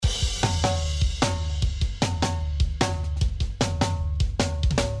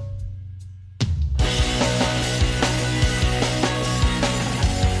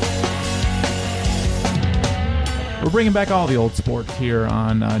bringing back all the old sports here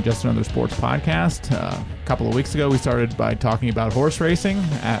on Just Another Sports Podcast. A couple of weeks ago, we started by talking about horse racing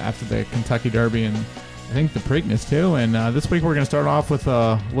after the Kentucky Derby and I think the Preakness too. And this week, we're going to start off with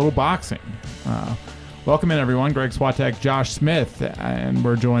a little boxing. Welcome in, everyone. Greg Swatek, Josh Smith, and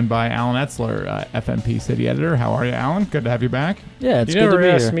we're joined by Allen Etzler, FMP City Editor. How are you, Allen? Good to have you back. Yeah, it's you good to be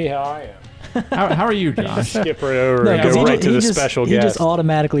never asked here. me how I am. How are you, Josh? Skip right over No, and 'cause go he right ju- to he the just- special He guest. just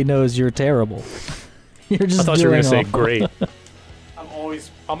automatically knows you're terrible. You're just I thought you were doing going to say awful. great.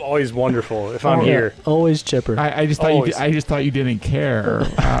 I'm always wonderful if I'm here. Always chipper. I just thought you didn't care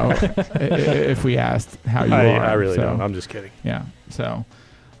if we asked how you are. I really so, don't. I'm just kidding. Yeah. So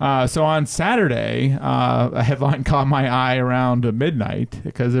on Saturday, a headline caught my eye around midnight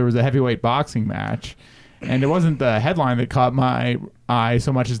because there was a heavyweight boxing match, and it wasn't the headline that caught my eye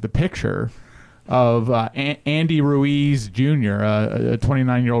so much as the picture of Andy Ruiz Jr., a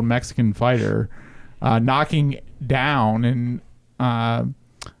 29-year-old Mexican fighter, knocking down and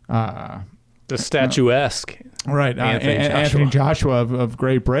The statuesque. right Anthony Joshua of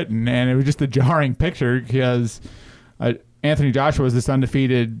Great Britain, and it was just a jarring picture because Anthony Joshua is this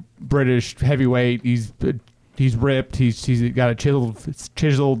undefeated British heavyweight. He's ripped. He's got a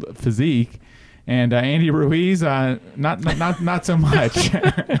chiseled physique. And Andy Ruiz, not so much.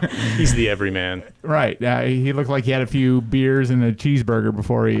 He's the everyman. Right. He looked like he had a few beers and a cheeseburger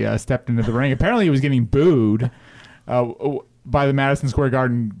before he stepped into the ring. Apparently, he was getting booed by the Madison Square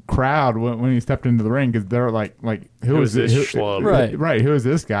Garden crowd when he stepped into the ring because they're like, who is this schlub? Right. Who is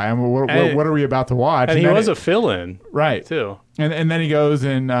this guy? I mean, what are we about to watch? And he was a fill-in, right too. And then he goes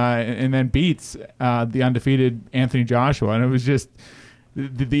and then beats the undefeated Anthony Joshua, and it was just.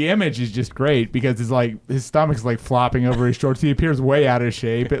 The image is just great because it's like his stomach's like flopping over his shorts. He appears way out of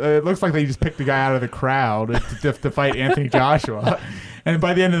shape. It looks like they just picked a guy out of the crowd to fight Anthony Joshua. And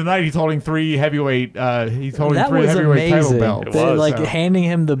by the end of the night, he's holding three heavyweight. Title belts. Handing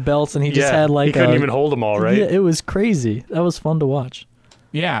him the belts, and he just had he couldn't even hold them all, right? Yeah, it was crazy. That was fun to watch.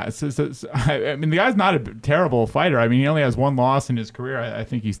 Yeah, so I mean, the guy's not a terrible fighter. I mean, he only has one loss in his career. I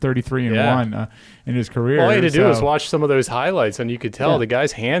think he's 33-1 in his career. All he had to do was watch some of those highlights, and you could tell the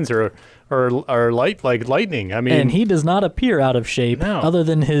guy's hands are light like lightning. I mean, and he does not appear out of shape, other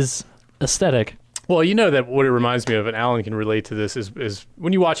than his aesthetic. Well, you know that what it reminds me of, and Alan can relate to this, is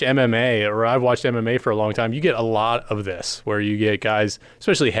when you watch MMA, or I've watched MMA for a long time, you get a lot of this, where you get guys,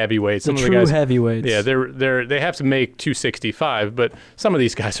 especially heavyweights. Some of the guys, heavyweights. Yeah, they have to make 265, but some of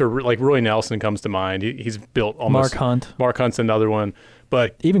these guys are like Roy Nelson comes to mind. He's built almost. Mark Hunt's another one.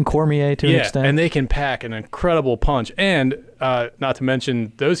 But even Cormier to an extent. And they can pack an incredible punch. And not to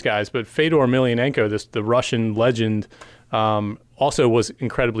mention those guys, but Fedor Emelianenko, the Russian legend, also was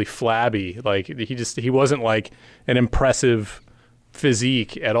incredibly flabby. Like he wasn't like an impressive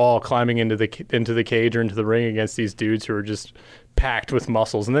physique at all, climbing into the cage or into the ring against these dudes who are just packed with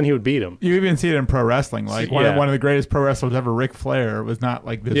muscles, and then he would beat them. You even see it in pro wrestling. Like one of the greatest pro wrestlers ever, Ric Flair, was not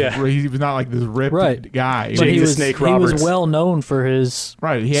like this. Yeah. He was not like this ripped guy. But he was Roberts. well known for his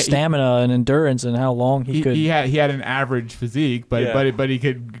stamina and endurance and how long he could. He had an average physique, but he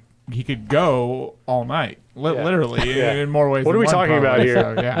could go all night, literally in more ways. What than are we one, talking probably.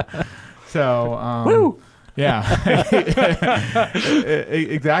 about here? Woo! Yeah,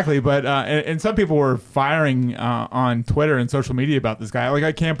 exactly. But and some people were firing on Twitter and social media about this guy. Like,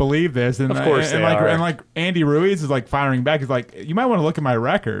 I can't believe this. And of course, and Andy Ruiz is like firing back. He's like, you might want to look at my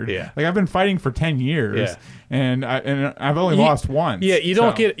record. Yeah. Like, I've been fighting for 10 years, and I've only lost once. Yeah, you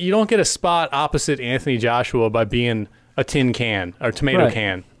don't get a spot opposite Anthony Joshua by being a tin can or tomato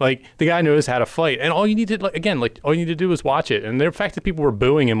can. Like, the guy knows how to fight, and all you need to do is watch it. And the fact that people were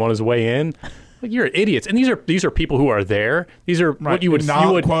booing him on his way in. Like, you're idiots, and these are people who are there. These are what you would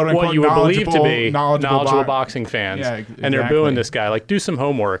believe to be knowledgeable boxing fans, and they're booing this guy. Like, do some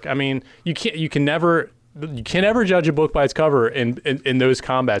homework. I mean, you can never judge a book by its cover in those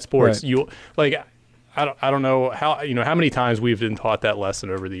combat sports. Right. I don't know how many times we've been taught that lesson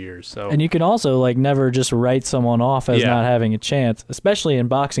over the years. So, and you can also never just write someone off as not having a chance, especially in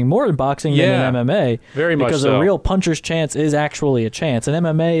boxing, more in boxing than in MMA. Very much because so. a real puncher's chance is actually a chance. In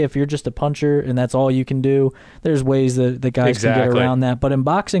MMA, if you're just a puncher and that's all you can do, there's ways that the guys can get around that. But in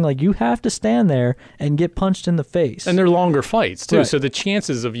boxing, you have to stand there and get punched in the face. And they're longer fights too, right. So the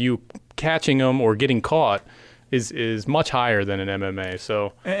chances of you catching them or getting caught is much higher than in MMA.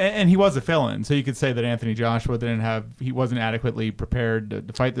 So and he was a fill-in, so you could say that Anthony Joshua he wasn't adequately prepared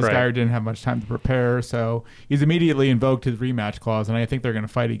to fight this guy, or didn't have much time to prepare. So he's immediately invoked his rematch clause, and I think they're going to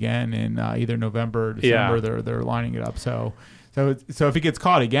fight again in either November or December. Yeah. They're lining it up. So if he gets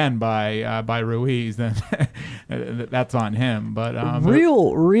caught again by Ruiz, then that's on him. But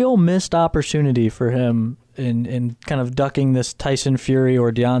real missed opportunity for him in kind of ducking this Tyson Fury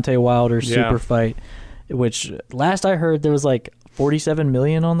or Deontay Wilder super fight, which last I heard there was like $47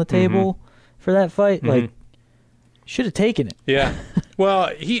 million on the table for that fight. Like, should have taken it. Yeah.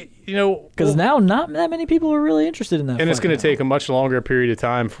 Well, because now not that many people are really interested in that fight. And it's going to take a much longer period of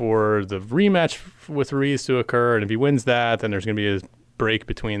time for the rematch with Ruiz to occur. And if he wins that, then there's going to be a break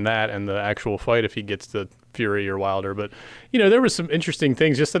between that and the actual fight if he gets to Fury or Wilder. But, there was some interesting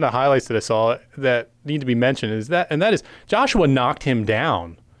things just in the highlights that I saw that need to be mentioned. And that is Joshua knocked him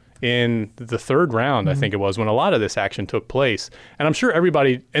down in the third round, I think it was, when a lot of this action took place. And I'm sure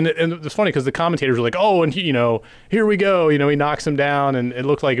everybody, and it's funny because the commentators were like, oh, and here we go. He knocks him down, and it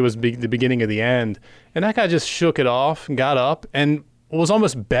looked like it was the beginning of the end. And that guy just shook it off and got up and was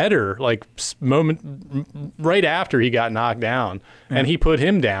almost better, like moment right after he got knocked down. Yeah. And he put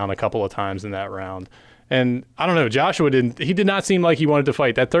him down a couple of times in that round. And I don't know, Joshua he did not seem like he wanted to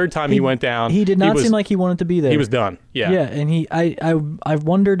fight. That third time he went down. He did not seem like he wanted to be there. He was done. Yeah. Yeah, and I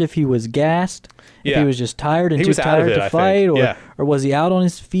wondered if he was gassed, if he was just tired and too tired to fight, or was he out on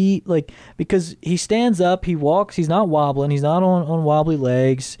his feet? Like, because he stands up, he walks, he's not wobbling, he's not on wobbly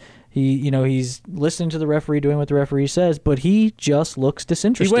legs. He's listening to the referee, doing what the referee says, but he just looks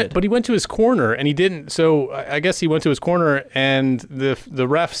disinterested. He went to his corner, and he didn't. So I guess he went to his corner, and the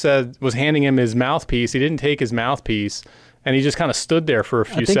ref was handing him his mouthpiece. He didn't take his mouthpiece, and he just kind of stood there for a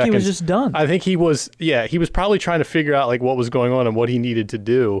few seconds. I think he was just done. I think he was. Yeah, he was probably trying to figure out like what was going on and what he needed to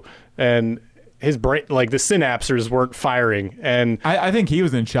do, and his brain, like the synapses weren't firing. And I think he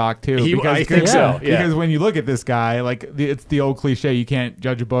was in shock too. I think so. Yeah. Because when you look at this guy, like it's the old cliche, you can't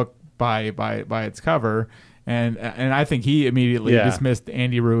judge a book by its cover, and I think he immediately dismissed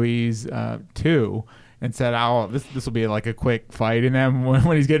Andy Ruiz too, and said, "Oh, this will be like a quick fight." And then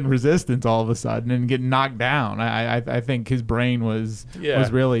when he's getting resistance all of a sudden and getting knocked down, I think his brain was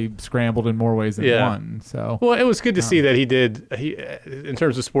really scrambled in more ways than one. So it was good to see that he in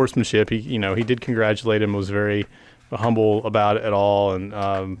terms of sportsmanship, he did congratulate him, was very humble about it at all,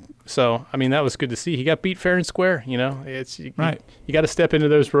 and so I mean that was good to see. He got beat fair and square. It's right. You got to step into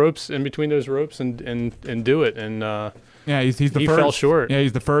those ropes, in between those ropes, and do it. And he's the first. He fell short. Yeah,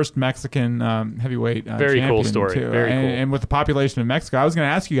 he's the first Mexican heavyweight very champion cool story. Too. Very cool. And with the population of Mexico, I was going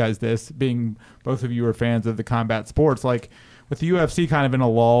to ask you guys this, being both of you are fans of the combat sports, like with the UFC kind of in a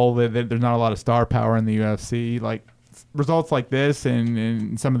lull, there's not a lot of star power in the UFC. Like results like this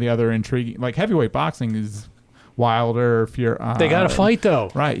and some of the other intriguing, like heavyweight boxing is Wilder, Fury. They got to fight though,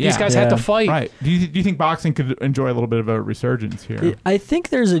 right? Yeah. These guys have to fight, right? Do you think boxing could enjoy a little bit of a resurgence here? I think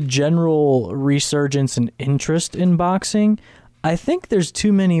there's a general resurgence and interest in boxing. I think there's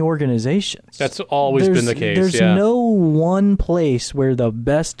too many organizations. That's always been the case. There's no one place where the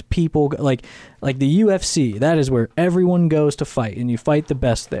best people like the UFC. That is where everyone goes to fight, and you fight the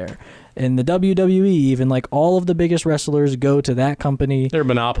best there. In the WWE, even like all of the biggest wrestlers go to that company. They're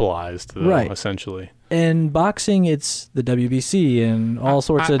monopolized, though, right? Essentially. In boxing, it's the WBC and all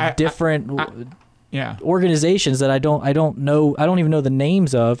sorts of different organizations that I don't know. I don't even know the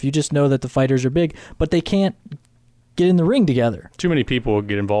names of. You just know that the fighters are big, but they can't get in the ring together. Too many people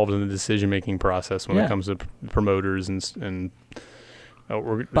get involved in the decision-making process when it comes to promoters and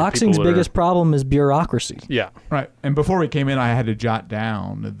boxing's biggest problem is bureaucracy. Yeah. Right. And before we came in, I had to jot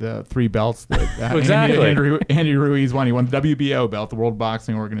down the 3 belts that exactly. Andy Ruiz won. He won the WBO belt, the World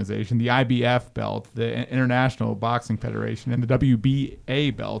Boxing Organization, the IBF belt, the International Boxing Federation, and the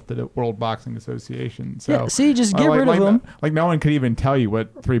WBA belt, the World Boxing Association. So, just get rid of them. Like no one could even tell you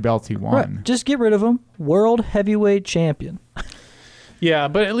what 3 belts he won. Right. Just get rid of them. World heavyweight champion. Yeah,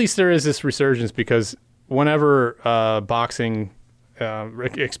 but at least there is this resurgence because whenever boxing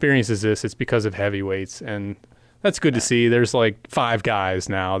experiences this, it's because of heavyweights, and that's good to see. There's like 5 guys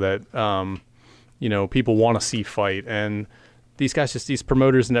now that people want to see fight, and these guys, just these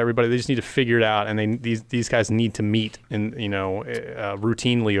promoters and everybody, they just need to figure it out, and these guys need to meet and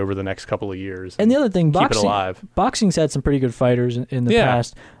routinely over the next couple of years. And the other thing, keep it alive. Boxing's had some pretty good fighters in the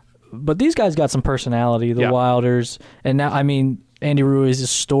past, but these guys got some personality. The Wilders, and now Andy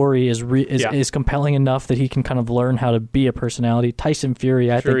Ruiz's story is compelling enough that he can kind of learn how to be a personality. Tyson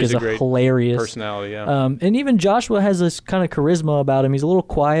Fury, I think, is a hilarious personality. Yeah. And even Joshua has this kind of charisma about him. He's a little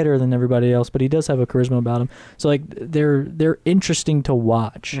quieter than everybody else, but he does have a charisma about him. So like they're interesting to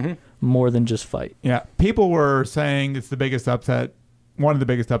watch more than just fight. Yeah, people were saying it's the biggest upset, one of the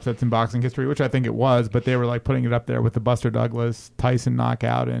biggest upsets in boxing history, which I think it was. But they were like putting it up there with the Buster Douglas Tyson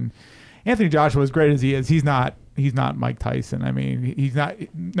knockout. And Anthony Joshua, as great as he is, he's not Mike Tyson. I mean, he's not.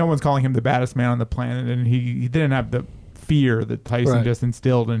 No one's calling him the baddest man on the planet, and he didn't have the fear that Tyson just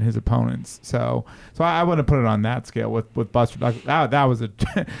instilled in his opponents. So I wouldn't put it on that scale with Buster Douglas. That was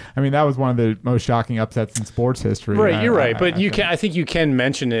that was one of the most shocking upsets in sports history. Right, you're right, but I think you can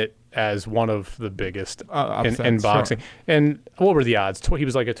mention it as one of the biggest in boxing. Sure. And what were the odds? He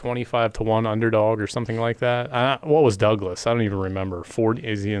was like a 25-1 underdog or something like that. What was Douglas? I don't even remember. 40?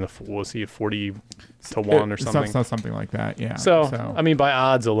 Was he a 40-1 or something? Something like that. Yeah. So I mean, by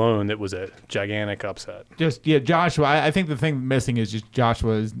odds alone, it was a gigantic upset. Joshua. I think the thing missing is just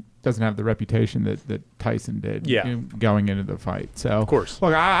Joshua doesn't have the reputation that Tyson did going into the fight. So of course,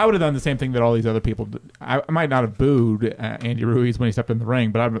 look, I would have done the same thing that all these other people did. I might not have booed Andy Ruiz when he stepped in the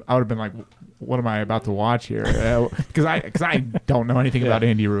ring, but I would have been like, what am I about to watch here? Because I don't know anything about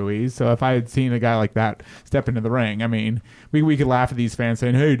Andy Ruiz. So if I had seen a guy like that step into the ring, I mean, we could laugh at these fans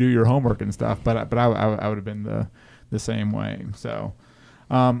saying, hey, do your homework and stuff, but I would have been the same way. So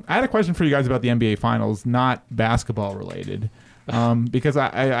I had a question for you guys about the NBA Finals, not basketball related. Because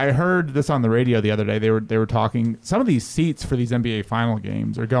I heard this on the radio the other day. They were talking. Some of these seats for these NBA final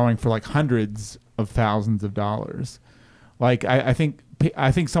games are going for like hundreds of thousands of dollars. Like I think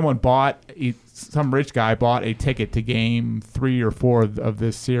someone some rich guy bought a ticket to game 3 or 4 of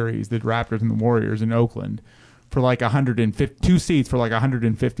this series, the Raptors and the Warriors in Oakland, for like 2 seats for like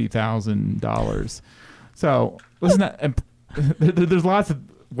 $150,000. So listen, there's lots of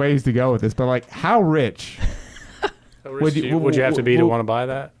ways to go with this, but like how rich? Would you have to be to want to buy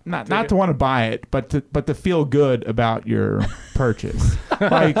that? Not to want to buy it, but to feel good about your purchase.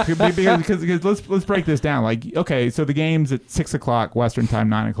 Like because let's break this down. Like, okay, so the game's at 6:00 Western time,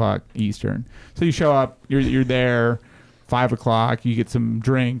 9:00 Eastern. So you show up, you're there, 5:00. You get some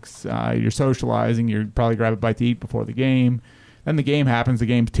drinks. You're socializing. You probably grab a bite to eat before the game. Then the game happens. The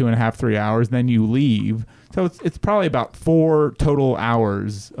game's 2.5-3 hours. Then you leave. So it's probably about 4 total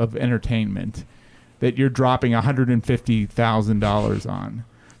hours of entertainment that you're dropping $150,000 on.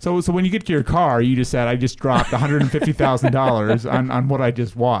 So when you get to your car, you just said, I just dropped $150,000 on what I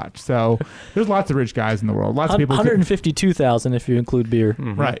just watched. So there's lots of rich guys in the world. Lots of people. $152,000 if you include beer.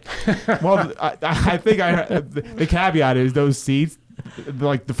 Mm-hmm. Right. Well, I think the caveat is those seats,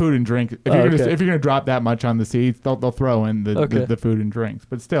 like the food and drink. If you're gonna drop that much on the seats, they'll throw in the food and drinks.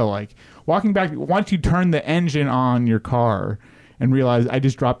 But still, like walking back, once you turn the engine on your car and realize I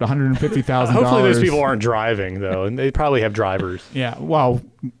just dropped $150,000. Hopefully those people aren't driving, though, and they probably have drivers. Yeah, well,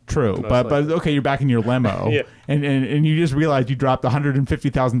 true. But okay, you're back in your limo, and you just realize you dropped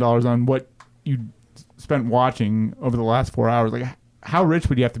 $150,000 on what you spent watching over the last 4 hours. Like, how rich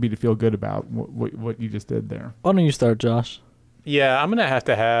would you have to be to feel good about what you just did there? Why don't you start, Josh? Yeah, I'm gonna have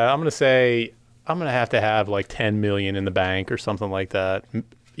to have like $10 million in the bank or something like that.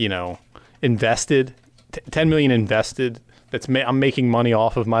 Invested, $10 million invested. I'm making money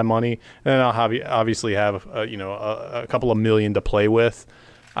off of my money, and then I'll obviously have a couple of million to play with.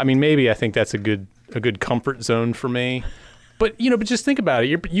 I mean, maybe I think that's a good comfort zone for me. But but just think about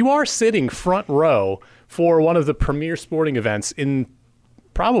it. You are sitting front row for one of the premier sporting events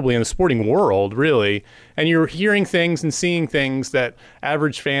probably in the sporting world, really, and you're hearing things and seeing things that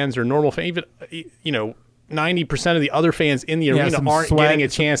average fans or normal fans, even 90% of the other fans in the arena aren't getting a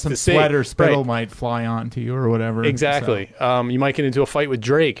chance to see. Sweat or spittle might fly onto you or whatever. Exactly. So. You might get into a fight with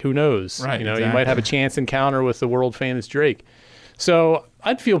Drake. Who knows? Right. You might have a chance encounter with the world famous Drake. So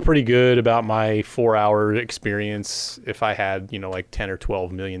I'd feel pretty good about my 4-hour experience if I had, like $10 or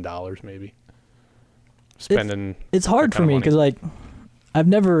 $12 million maybe. Spending. It's hard for me because I've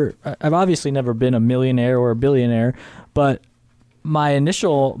obviously never been a millionaire or a billionaire, but my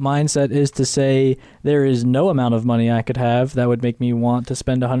initial mindset is to say there is no amount of money I could have that would make me want to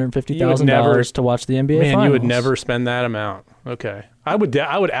spend $150,000 to watch the NBA Finals. You would never spend that amount. Okay. I would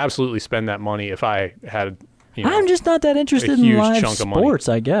absolutely spend that money if I had, I'm just not that interested in live sports,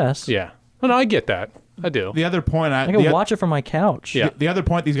 I guess. Yeah. Well, no, I get that. I do. The other point I can watch it from my couch. Yeah. The other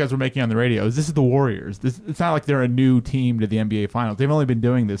point these guys were making on the radio is this is the Warriors. It's not like they're a new team to the NBA Finals. They've only been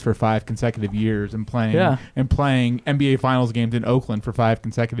doing this for 5 consecutive years and playing NBA Finals games in Oakland for 5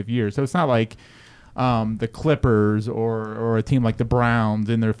 consecutive years. So it's not like the Clippers or a team like the Browns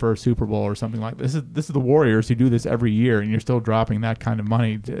in their first Super Bowl or something like this. This is the Warriors who do this every year, and you're still dropping that kind of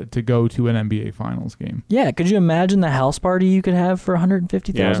money to go to an NBA Finals game. Yeah, could you imagine the house party you could have for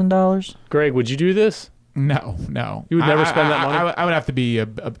 $150,000? Yeah. Greg, would you do this? No. You would never spend that money. I would have to be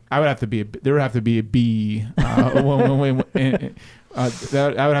there would have to be a B. I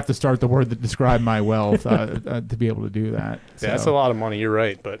would have to start the word that described my wealth to be able to do that. So. Yeah, that's a lot of money. You're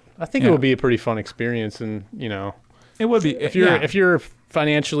right, but I think it would be a pretty fun experience, and it would be if you're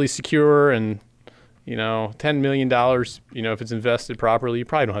financially secure and $10 million, if it's invested properly, you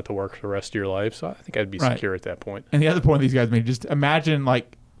probably don't have to work for the rest of your life. So I think I'd be secure at that point. And the other point these guys made, just imagine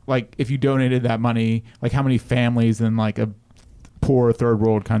like if you donated that money, like how many families in like a poor third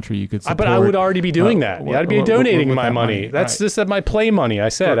world country you could support. But I would already be doing that. I'd be donating my money. That's just my play money. I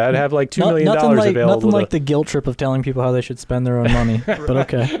said I'd have like $2 million available. Nothing like the guilt trip of telling people how they should spend their own money. But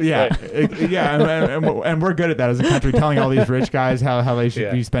okay. Yeah, and we're good at that as a country, telling all these rich guys how they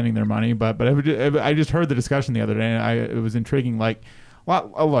should be spending their money. But I just heard the discussion the other day, and it was intriguing. Like,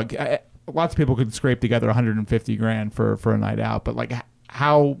 look, lots of people could scrape together $150,000 for a night out, but like,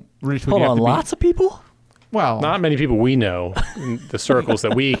 how rich would you have to be? Lots of people? Well, not many people we know in the circles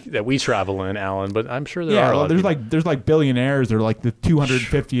that we travel in, Alan, but I'm sure there are. Yeah, there's like billionaires or like the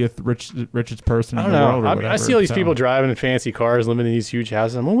 250th richest person in the world. Or whatever, I see all these people driving in fancy cars, living in these huge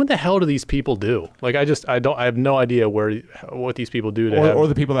houses. I mean, what the hell do these people do? Like, I have no idea what these people do to have or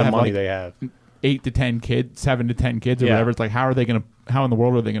the people that have money like they have. 8 to 10 kids, 7 to 10 kids, or whatever. It's like, how in the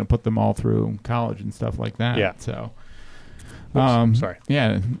world are they gonna put them all through college and stuff like that? Yeah. So. Sorry.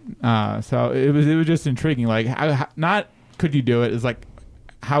 Yeah. So it was just intriguing. Like, how not could you do it? Is like,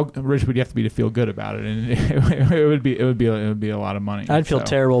 how rich would you have to be to feel good about it? And it would be a lot of money. I'd feel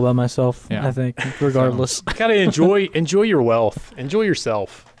terrible about myself. Yeah. I think, regardless. So, gotta enjoy your wealth. Enjoy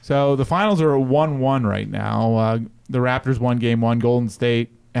yourself. So the finals are 1-1 right now. The Raptors won game 1. Golden State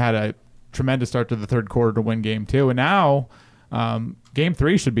had a tremendous start to the third quarter to win game 2, and now. Game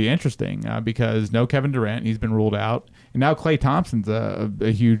 3 should be interesting because no Kevin Durant. He's been ruled out. And now Klay Thompson's a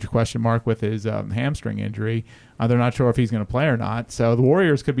huge question mark with his hamstring injury. They're not sure if he's going to play or not. So the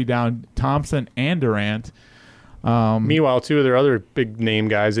Warriors could be down Thompson and Durant. Meanwhile, two of their other big-name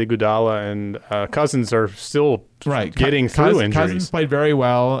guys, Iguodala and Cousins, are still getting through injuries. Cousins played very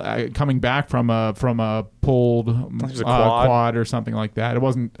well coming back from a pulled quad or something like that. It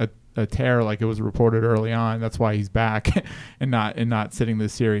wasn't a tear like it was reported early on. That's why he's back and not sitting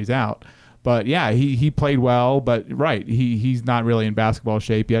this series out. But yeah, he played well, but he's not really in basketball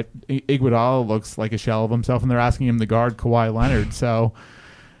shape yet. Iguodala looks like a shell of himself, and they're asking him to guard Kawhi Leonard. So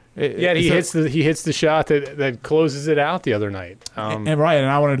he hits the shot that closes it out the other night. And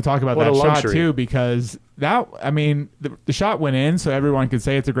I wanted to talk about that shot too, because the shot went in, so everyone could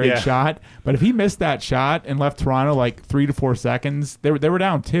say it's a great shot. But if he missed that shot and left Toronto like 3 to 4 seconds, they were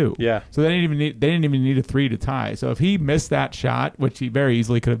down 2. Yeah. So they didn't even need a 3 to tie. So if he missed that shot, which he very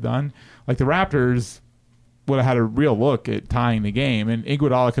easily could have done, like the Raptors would have had a real look at tying the game, and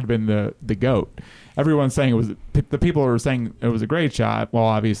Iguodala could have been the GOAT. Everyone's saying the people were saying it was a great shot. Well,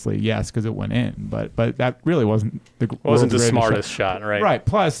 obviously, yes, because it went in, but that really wasn't the smartest shot, right? Right.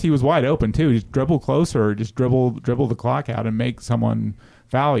 Plus, he was wide open too. Just dribble closer, or just dribble the clock out and make someone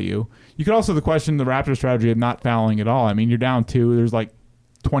foul you. You could also question the Raptors' strategy of not fouling at all. I mean, you're down 2. There's like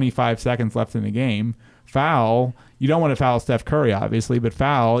 25 seconds left in the game. Foul. You don't want to foul Steph Curry, obviously, but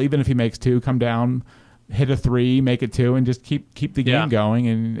foul. Even if he makes 2, come down, hit a 3, make it 2, and just keep the game going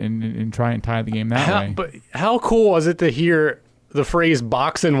and try and tie the game that way. But how cool was it to hear the phrase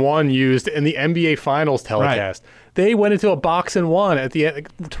box and one used in the NBA Finals telecast? Right. They went into a box and one at the end.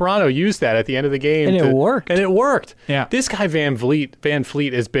 Toronto used that at the end of the game. And it worked. And it worked. Yeah. This guy Van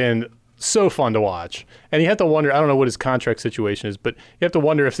Fleet has been so fun to watch. And you have to wonder, I don't know what his contract situation is, but you have to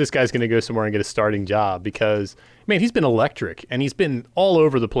wonder if this guy's going to go somewhere and get a starting job because, man, he's been electric and he's been all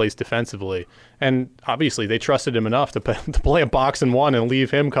over the place defensively. And obviously they trusted him enough to play a box and one and leave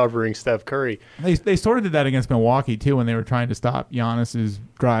him covering Steph Curry. They sort of did that against Milwaukee, too, when they were trying to stop Giannis's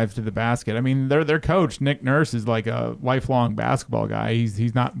drives to the basket. I mean, their coach, Nick Nurse, is like a lifelong basketball guy.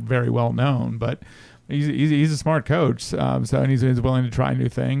 He's not very well known, but he's a smart coach, and he's willing to try new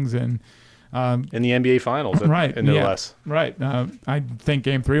things. And in the NBA Finals, right? No less. Right. I think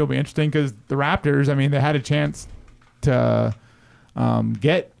Game 3 will be interesting because the Raptors, they had a chance to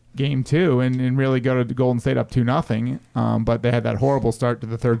get Game 2 and really go to Golden State up 2-0, but they had that horrible start to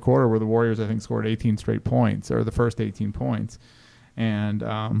the third quarter where the Warriors, I think, scored 18 straight points, or the first 18 points, and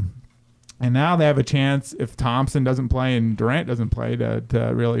now they have a chance if Thompson doesn't play and Durant doesn't play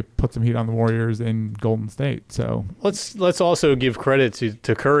to really put some heat on the Warriors in Golden State. So let's also give credit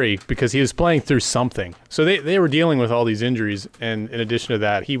to Curry because he was playing through something. So they were dealing with all these injuries, and in addition to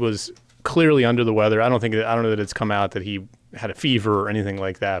that, he was clearly under the weather. I don't know that it's come out that he had a fever or anything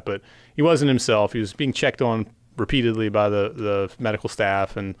like that, but he wasn't himself. He was being checked on repeatedly by the medical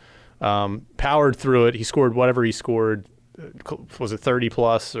staff and powered through it. He scored whatever he scored. Was it 30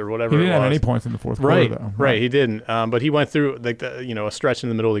 plus or whatever? He didn't have any points in the fourth quarter, though. Right, he didn't. But he went through a stretch in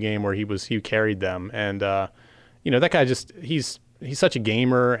the middle of the game where he carried them, and that guy he's such a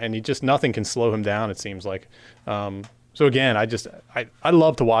gamer, and nothing can slow him down. It seems like, So again, I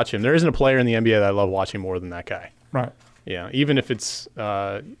love to watch him. There isn't a player in the NBA that I love watching more than that guy. Right. Yeah, even if it's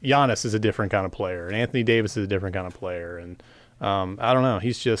Giannis is a different kind of player, and Anthony Davis is a different kind of player, and I don't know.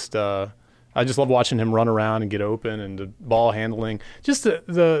 He's just I just love watching him run around and get open, and the ball handling. Just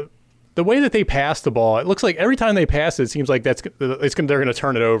the way that they pass the ball, it looks like every time they pass it seems like they're going to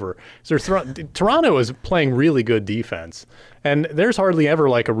turn it over. So Toronto is playing really good defense, and there's hardly ever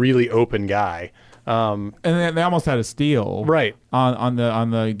like a really open guy. And they almost had a steal right on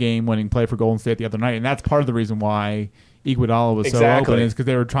the game-winning play for Golden State the other night, and that's part of the reason why Iguodala was so open is because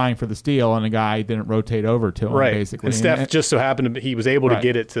they were trying for the steal, and the guy didn't rotate over to him, basically. And Steph just so happened he was able to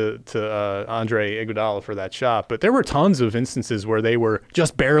get it to Andre Iguodala for that shot. But there were tons of instances where they were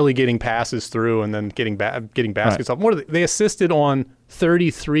just barely getting passes through and then getting baskets off. They assisted on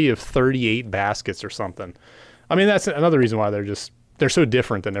 33 of 38 baskets or something. I mean, that's another reason why they're so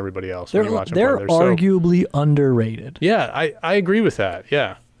different than everybody else. They're arguably underrated. Yeah, I agree with that.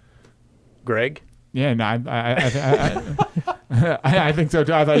 Yeah. Greg? Yeah, no, I think so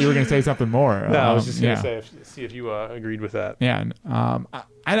too. I thought you were going to say something more. No, I was just going to see if you agreed with that. Yeah,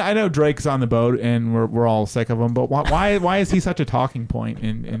 I know Drake's on the boat, and we're all sick of him. But why is he such a talking point?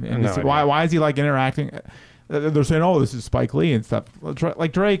 In this? Why is he like interacting? They're saying, "Oh, this is Spike Lee and stuff."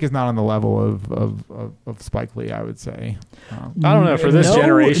 Like Drake is not on the level of Spike Lee, I would say. I don't know for this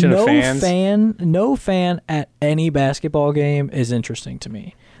generation of fans. No fan at any basketball game is interesting to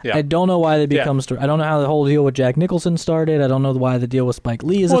me. Yeah. I don't know why they become. I don't know how the whole deal with Jack Nicholson started. I don't know why the deal with Spike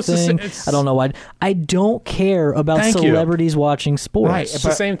Lee is a thing. I don't know why. I don't care about celebrities watching sports. Right, it's the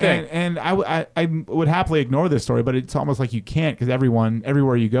same thing. And I would happily ignore this story, but it's almost like you can't because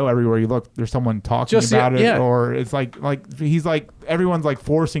everywhere you go, everywhere you look, there's someone talking about it, or it's like he's like everyone's like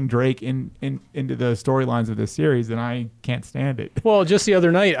forcing Drake into the storylines of this series, and I can't stand it. Well, just the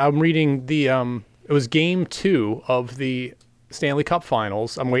other night, I'm reading the it was game 2 of the Stanley Cup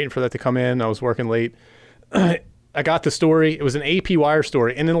Finals. I'm waiting for that to come in. I was working late. I got the story. It was an AP Wire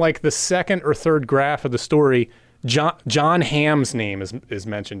story, and in like the second or third graph of the story, John Hamm's name is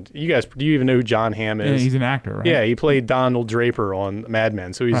mentioned. You guys, do you even know who John Hamm is? Yeah, he's an actor, right? Yeah, he played Donald Draper on Mad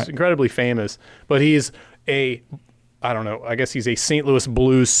Men, so he's incredibly famous. But he's I guess he's a St. Louis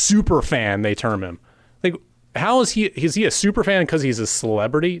Blues super fan, they term him. Like, how is he a super fan because he's a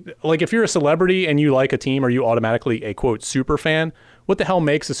celebrity? Like, if you're a celebrity and you like a team, are you automatically a, quote, super fan? What the hell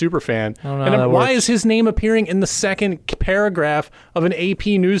makes a super fan? And why is his name appearing in the second paragraph of an AP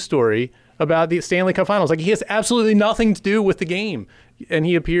news story about the Stanley Cup Finals? Like, he has absolutely nothing to do with the game. And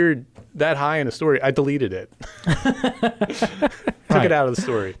he appeared that high in a story. I deleted it. Took it out of the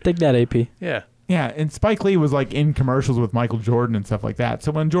story. Take that, AP. Yeah. Yeah, and Spike Lee was like in commercials with Michael Jordan and stuff like that.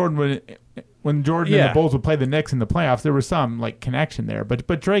 So when Jordan and the Bulls would play the Knicks in the playoffs, there was some like connection there.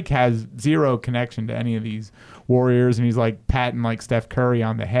 But Drake has zero connection to any of these Warriors, and he's like patting like Steph Curry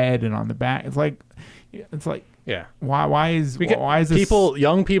on the head and on the back. It's like yeah. Why is this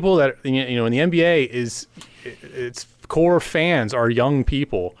young people that in the NBA its core fans are young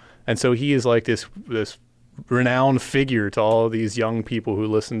people, and so he is like this renowned figure to all of these young people who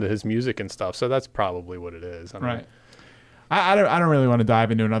listen to his music and stuff. So that's probably what it is. Right. I don't really want to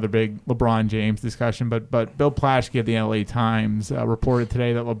dive into another big LeBron James discussion, but Bill Plaschke of the LA Times reported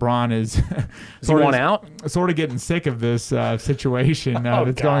today that LeBron is sort of getting sick of this situation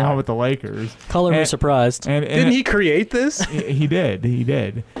that's going on with the Lakers. Color me surprised. And didn't he create this? He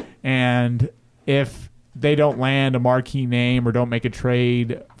did. And if they don't land a marquee name or don't make a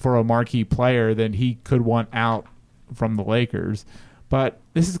trade for a marquee player, then he could want out from the Lakers. But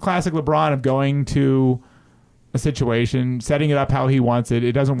this is classic LeBron of going to a situation, setting it up how he wants it.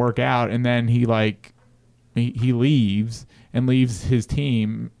 It doesn't work out, and then he leaves his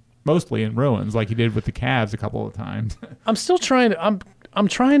team mostly in ruins, like he did with the Cavs a couple of times. I'm still trying to. I'm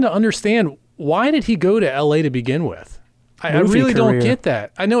trying to understand, why did he go to LA to begin with? I really don't get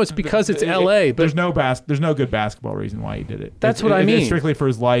that. I know it's because it's LA, but there's no good basketball reason why he did it. That's what I mean. It's strictly for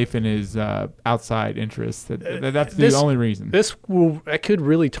his life and his outside interests. That's the only reason. That could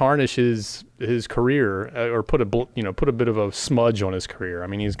really tarnish his career, or put a bit of a smudge on his career. I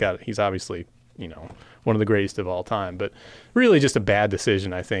mean, he's obviously one of the greatest of all time, but really just a bad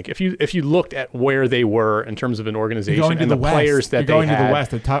decision, I think. If you looked at where they were in terms of an organization and the players that they had, to the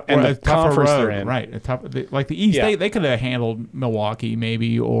West, and the conference they're in, right? Like the East, they could have handled Milwaukee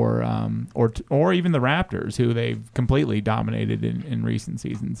maybe, or even the Raptors, who they've completely dominated in recent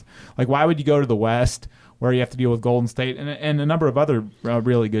seasons. Like, why would you go to the West, where you have to deal with Golden State and a number of other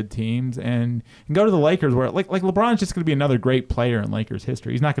really good teams, and go to the Lakers, where like LeBron's just going to be another great player in Lakers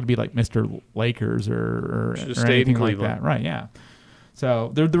history. He's not going to be like Mr. Lakers or anything like that, right? Yeah.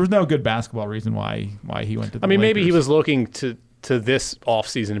 So there was no good basketball reason why he went to the Lakers. Maybe he was looking to this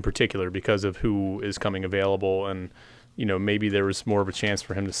offseason in particular because of who is coming available, and maybe there was more of a chance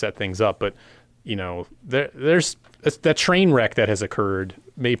for him to set things up. But there's that train wreck that has occurred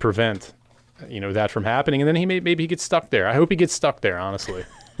may prevent that from happening, and then maybe he gets stuck there. I hope he gets stuck there, honestly.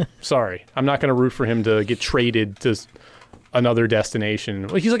 Sorry, I'm not going to root for him to get traded to another destination.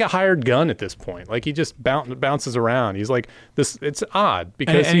 Like, he's like a hired gun at this point. Like, he just bounces around. He's like this. It's odd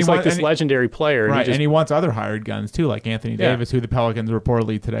because he's like this legendary player, right? And he wants other hired guns too, like Anthony Davis, who the Pelicans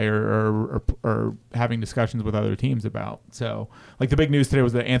reportedly today are having discussions with other teams about. So, like, the big news today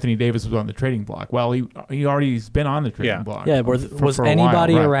was that Anthony Davis was on the trading block. Well, he already's been on the trading block. Yeah, was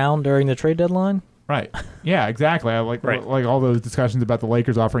anybody around during the trade deadline? Right. Yeah, exactly. I like all those discussions about the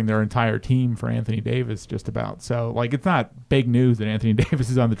Lakers offering their entire team for Anthony Davis just about. So, like, it's not big news that Anthony Davis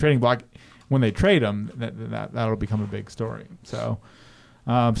is on the trading block. When they trade him, that'll become a big story. So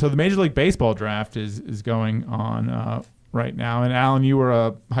the Major League Baseball draft is going on right now. And Allen, you were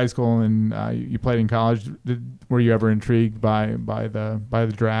a high school and you played in college. Were you ever intrigued by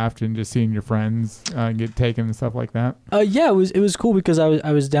the draft and just seeing your friends get taken and stuff like that? Yeah, it was cool because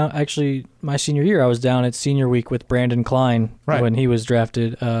I was down, actually my senior year. I was down at senior week with Brandon Klein when he was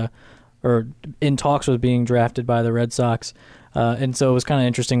drafted, or in talks with being drafted by the Red Sox. And so it was kind of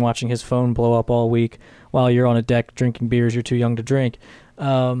interesting watching his phone blow up all week while you're on a deck drinking beers you're too young to drink.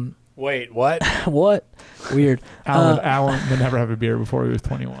 Wait, what? What? Weird. Allen would never have a beer before he was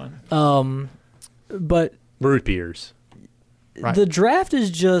 21. But root beers. Right. The draft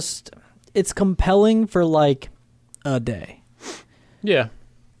is it's compelling for like a day. Yeah.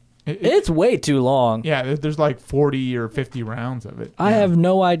 It's way too long. Yeah, there's like 40 or 50 rounds of it. I have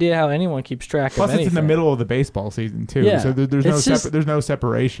no idea how anyone keeps track Plus of anything. Plus, it's in the middle of the baseball season, too. Yeah. So there's no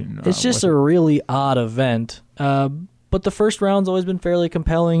separation. It's just a really odd event. But the first round's always been fairly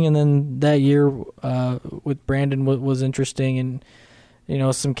compelling, and then that year with Brandon was interesting. And,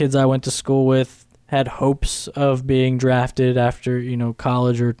 some kids I went to school with had hopes of being drafted after,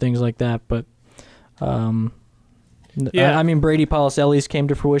 college or things like that. But, Brady Policelli's came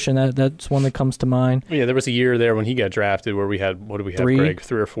to fruition. That's one that comes to mind. Yeah, there was a year there when he got drafted where we had, what do we have, Greg?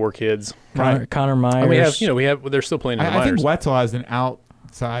 3 or 4 kids. Connor Myers. And they're still playing in the minors. I think Wetzel has an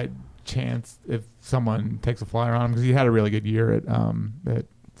outside chance if someone takes a flyer on him because he had a really good year at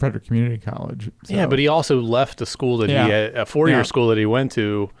Frederick Community College. So. Yeah, but he also left a school that he had, a 4-year school that he went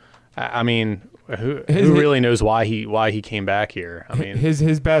to. I mean, who really knows why he came back here? I mean,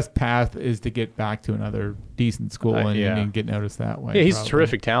 his best path is to get back to another decent school and get noticed that way. Yeah, he's a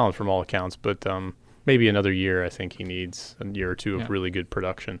terrific talent from all accounts, but maybe another year. I think he needs a year or two of really good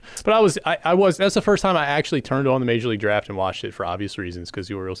production. But that's the first time I actually turned on the Major League Draft and watched it for obvious reasons because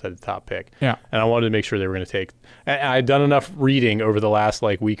the Orioles had the top pick. Yeah. And I wanted to make sure they were going to take. I had done enough reading over the last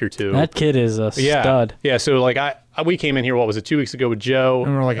week or two. That kid is a stud. Yeah. So we came in here, 2 weeks ago with Joe?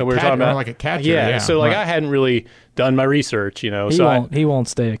 And we were talking about like a catcher. Yeah. So I hadn't really done my research, He won't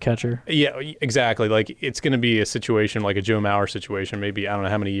stay a catcher. Yeah, exactly. Like, it's going to be a situation like a Joe Mauer situation. Maybe, I don't know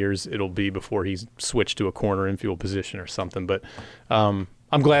how many years it'll be before he's switched to a corner infield position or something. But I'm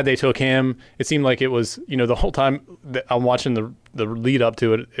glad they took him. It seemed like it was, the whole time that I'm watching the lead up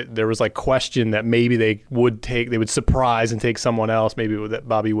to it, there was question that maybe they would surprise and take someone else, maybe with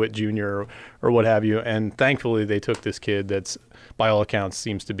Bobby Witt Jr. or what have you. And thankfully they took this kid that's, by all accounts,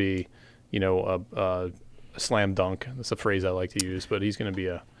 seems to be, a slam dunk. That's a phrase I like to use, but he's going to be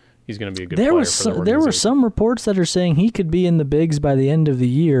a good player for the organization. There were some reports that are saying he could be in the bigs by the end of the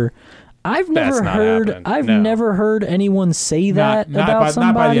year. I've never heard anyone say that about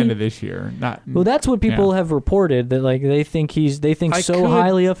somebody. Not by the end of this year. Well, that's what people have reported, that they think so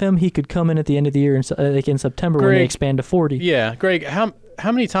highly of him he could come in at the end of the year in September, Greg, when they expand to 40. Yeah, Greg, how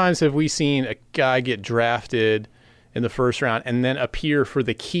many times have we seen a guy get drafted in the first round and then appear for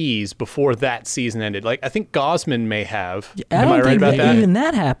the Keys before that season ended? I think Gosman may have. Am I right about that? Even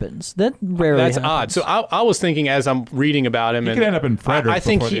that happens. That rarely happens. That's odd. So I was thinking as I'm reading about him, he could end up in Frederick. I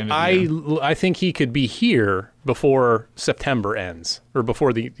think he could be here before September ends or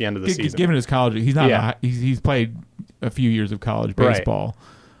before the end of the season. Given his college, he's not. He's played a few years of college baseball,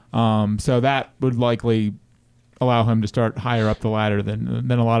 so that would likely allow him to start higher up the ladder than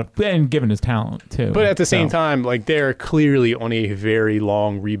a lot of, and given his talent too. But at the same time, they're clearly on a very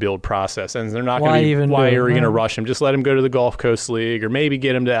long rebuild process, and they're not going to. Why are you going to rush him? Just let him go to the Gulf Coast League, or maybe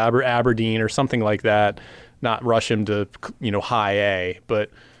get him to Aberdeen or something like that. Not rush him to High A,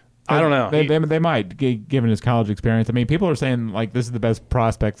 but. I don't know. They might, given his college experience. I mean, people are saying this is the best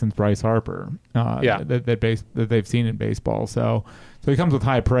prospect since Bryce Harper. That they've seen in baseball. So he comes with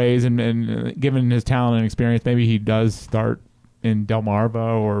high praise, and given his talent and experience, maybe he does start in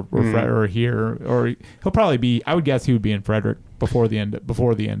Delmarva or Fred, or here, or he'll probably be. I would guess he would be in Frederick before the end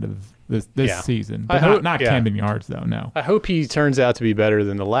of this season. But not Camden Yards though. No. I hope he turns out to be better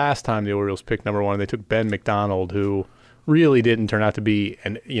than the last time the Orioles picked number 1. They took Ben McDonald, who really didn't turn out to be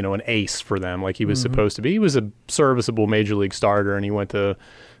an ace for them like he was supposed to be. He was a serviceable major league starter, and he went to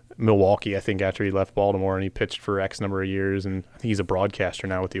Milwaukee, I think, after he left Baltimore, and he pitched for X number of years, and I think he's a broadcaster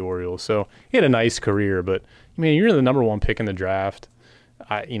now with the Orioles. So he had a nice career, but I mean, you're the number 1 pick in the draft.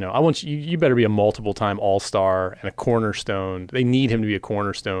 I want you better be a multiple-time All-Star and a cornerstone. They need him to be a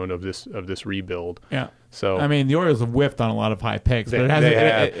cornerstone of this rebuild. Yeah. So I mean, the Orioles have whiffed on a lot of high picks, but it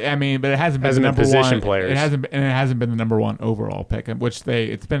hasn't. But it hasn't been the number position 1 players. It hasn't been the number 1 overall pick, which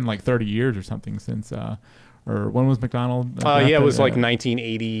it's been like 30 years or something since. Or when was McDonald? It was like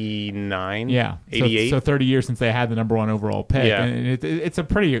 1989. Yeah, 88. So 30 years since they had the number 1 overall pick. Yeah. And it's a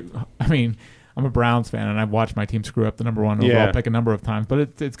pretty. I mean, I'm a Browns fan, and I've watched my team screw up the number 1 overall pick a number of times, but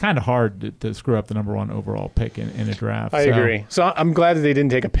it's kind of hard to screw up the number 1 overall pick in a draft. I agree. So I'm glad that they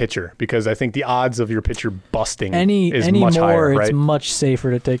didn't take a pitcher, because I think the odds of your pitcher busting is much higher. Right? It's much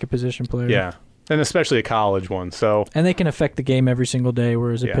safer to take a position player. Yeah, and especially a college one. So and they can affect the game every single day,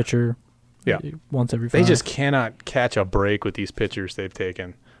 whereas a pitcher, once every 5. They just cannot catch a break with these pitchers they've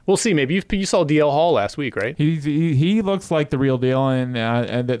taken. We'll see. Maybe you saw DL Hall last week, right? He looks like the real deal, and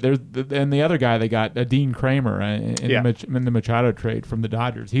the other guy they got, Dean Kramer, in the Machado trade from the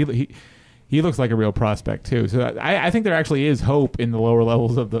Dodgers. He looks like a real prospect too. So I think there actually is hope in the lower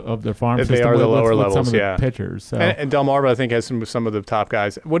levels of the farm system. They are the lower levels, some of the pitchers. So. And Delmarva, I think, has some of the top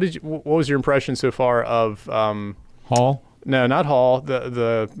guys. What was your impression so far of Hall? No, not Hall.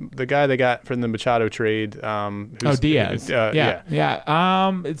 The guy they got from the Machado trade. Diaz.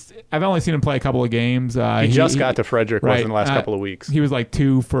 I've only seen him play a couple of games. He got to Frederick in the last couple of weeks. He was like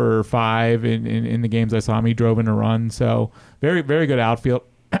 2 for 5 in the games I saw him. He drove in a run. So very, very good outfield.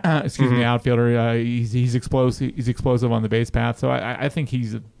 Outfielder. He's explosive. He's explosive on the base path. So I think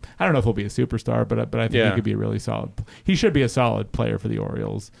he's. I don't know if he'll be a superstar, but I think he could be a really solid. He should be a solid player for the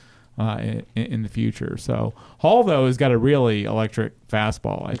Orioles. In the future. So Hall, though, has got a really electric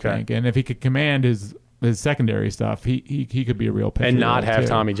fastball, I think, and if he could command his secondary stuff, he could be a real pitcher and not have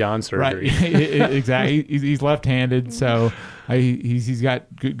Tommy John surgery. Right. Exactly. He's left-handed, so he's got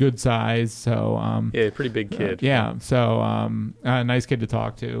good size. So pretty big kid. So nice kid to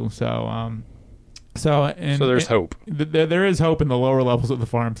talk to. So there's hope. There is hope in the lower levels of the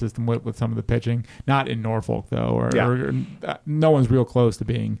farm system with some of the pitching. Not in Norfolk though, or no one's real close to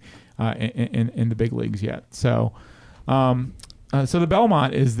being in the big leagues yet. So the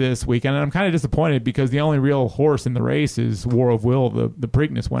Belmont is this weekend, and I'm kind of disappointed because the only real horse in the race is War of Will, the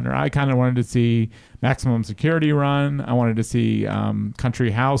Preakness winner. I kind of wanted to see Maximum Security run. I wanted to see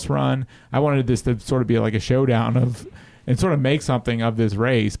Country House run. I wanted this to sort of be like a showdown and sort of make something of this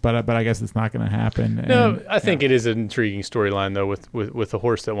race, but I guess it's not going to happen. No, I think it is an intriguing storyline though with the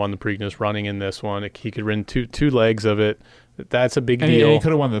horse that won the Preakness running in this one. He could run two legs of it. That's a big deal. He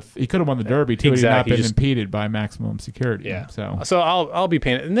could have won the Derby too. Exactly. He's not been impeded by Maximum Security. Yeah. So I'll be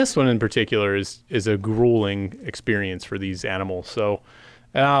paying. And this one in particular is a grueling experience for these animals. So,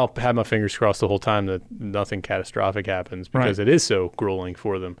 and I'll have my fingers crossed the whole time that nothing catastrophic happens because it is so grueling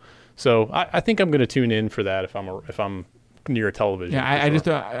for them. So I think I'm going to tune in for that if I'm near a television.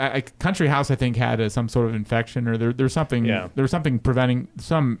 Yeah, Country House I think had some sort of infection or there's something preventing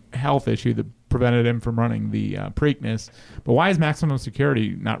some health issue that prevented him from running the Preakness. But why is Maximum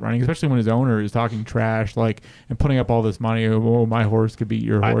Security not running, especially when his owner is talking trash and putting up all this money? Oh, my horse could beat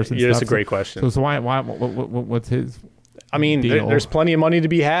your horse. That's a great question. So why what's his? I mean, there's plenty of money to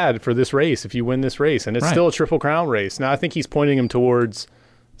be had for this race if you win this race, and it's still a Triple Crown race. Now I think he's pointing him towards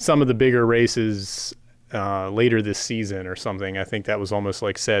some of the bigger races later this season or something. I think that was almost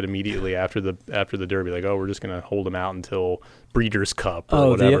like said immediately after the Derby, like, oh, we're just going to hold him out until Breeders' Cup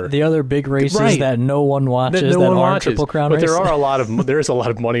or whatever. The other big races that no one watches that aren't Triple Crown races. But there is a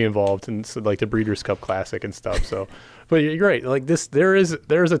lot of money involved in like the Breeders' Cup Classic and stuff. So, but you're right. Like this, there is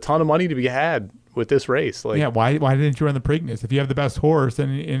a ton of money to be had with this race. Like, why didn't you run the Preakness if you have the best horse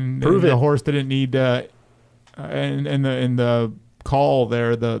and the horse didn't need in the call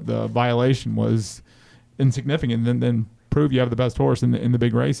there the violation was insignificant, then prove you have the best horse in the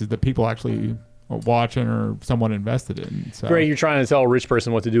big races that people actually are watching or someone invested in. So. Great, you're trying to tell a rich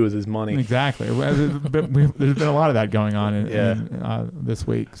person what to do with his money. Exactly. There's been a lot of that going on in this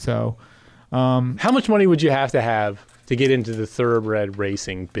week. So, how much money would you have to to get into the thoroughbred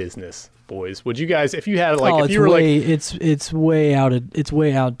racing business, boys? Would you guys, if you had like, if it's you were way, like, it's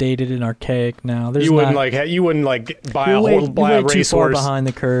way outdated and archaic now. You wouldn't buy a racehorse too far behind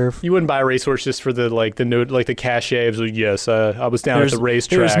the curve. You wouldn't buy a racehorse just for the cachet of yes, I was down at the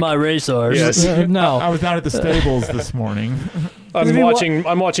racetrack. Here's my racehorse. Yes. No, I was down at the stables this morning.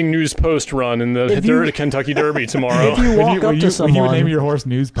 I'm watching News Post run in the Kentucky Derby tomorrow. If you walk up to someone, you would name your horse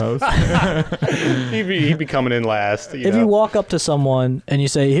News Post. he'd be coming in last. If you walk up to someone and you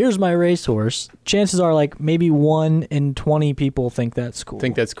say, "Here's my racehorse," chances are like maybe 1 in 20 people think that's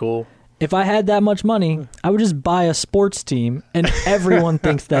cool. If I had that much money, I would just buy a sports team, and everyone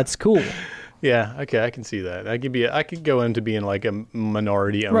thinks that's cool. Yeah, okay, I can see that. I could go into being like a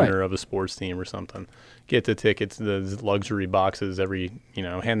minority owner of a sports team or something. Get the tickets, the luxury boxes hand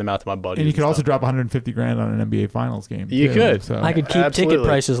them out to my buddies. And you could also drop $150,000 on an NBA Finals game. You could. So. I could keep ticket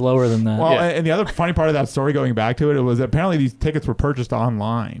prices lower than that. Well, and the other funny part of that story, going back to it was that apparently these tickets were purchased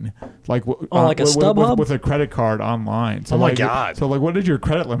online, like a StubHub with a credit card online. So my God! So what did your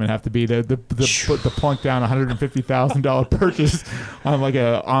credit limit have to be to plunk down $150,000 purchase on like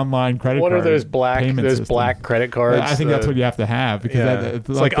a online credit card? What are those black credit cards? I think that's what you have to have because it's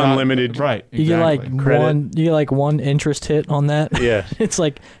like unlimited. Right. You get like one interest hit on that. Yeah. It's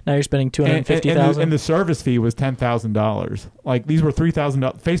like now you're spending $250,000. And the service fee was $10,000. Like these were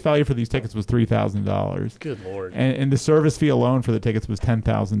 $3,000. Face value for these tickets was $3,000. Good Lord. And the service fee alone for the tickets was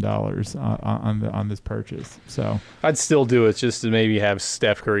 $10,000 on this purchase. So I'd still do it just to maybe have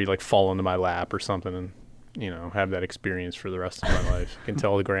Steph Curry like fall into my lap or something and have that experience for the rest of my life. I can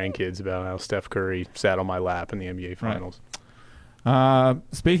tell the grandkids about how Steph Curry sat on my lap in the NBA Finals. Right.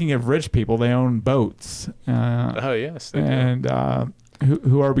 Speaking of rich people, they own boats. Oh yes, they do. And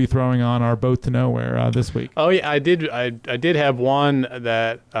who are we throwing on our boat to nowhere this week? Oh yeah, I did have one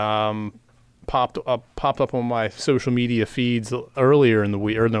that popped up on my social media feeds earlier in the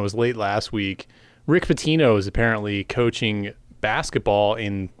week, or no, it was late last week. Rick Pitino is apparently coaching basketball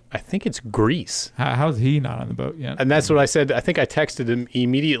in, I think it's Greece. How's he not on the boat yet? And that's what I said. I think I texted him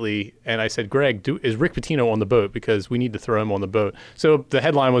immediately, and I said, Greg, is Rick Pitino on the boat? Because we need to throw him on the boat. So the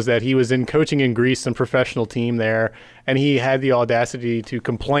headline was that he was coaching in Greece, some professional team there, and he had the audacity to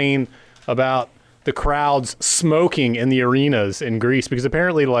complain about the crowds smoking in the arenas in Greece, because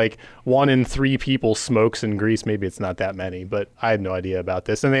apparently like 1 in 3 people smokes in Greece. Maybe it's not that many, but I had no idea about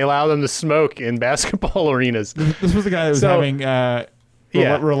this. And they allow them to smoke in basketball arenas. This was the guy that was having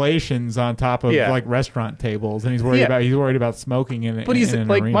relations on top of like restaurant tables, and he's worried about smoking in. But he's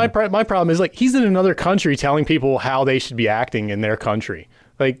like, my problem is like he's in another country telling people how they should be acting in their country.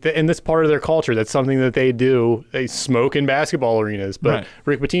 Like in this part of their culture, that's something that they do. They smoke in basketball arenas. But right.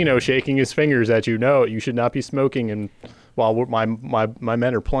 Rick Pitino shaking his fingers at you. No, you should not be smoking. And while my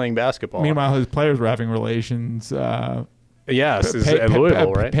men are playing basketball. Meanwhile, his players were having relations. Yes, at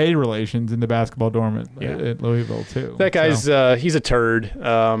Louisville, right? Paid relations in the basketball dorm at Louisville too. That guy's he's a turd,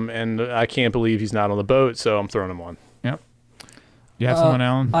 and I can't believe he's not on the boat. So I'm throwing him on. Yep. You have someone,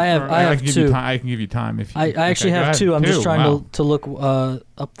 Alan? I have two. I can give you time if you. I actually have two. I'm just trying to look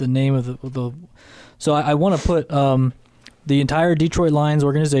up the name of the. So I want to put the entire Detroit Lions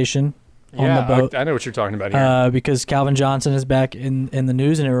organization on the boat. I know what you're talking about here. Because Calvin Johnson is back in the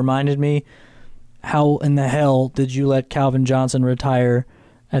news, and it reminded me, how in the hell did you let Calvin Johnson retire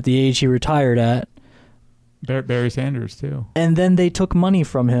at the age he retired at? Barry Sanders too. And then they took money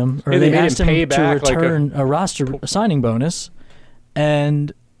from him, or they asked him to return a roster signing bonus.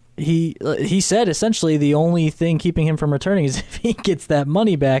 And he said essentially the only thing keeping him from returning is if he gets that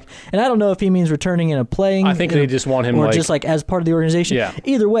money back. And I don't know if he means returning in a playing. I think they just want him, or just like as part of the organization. Yeah.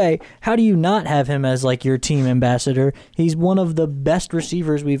 Either way, how do you not have him as like your team ambassador? He's one of the best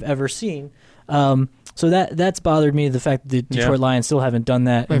receivers we've ever seen. So that's bothered me. The fact that the Detroit Lions still haven't done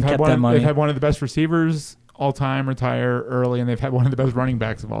that and kept that money. They've had one of the best receivers all time retire early, and they've had one of the best running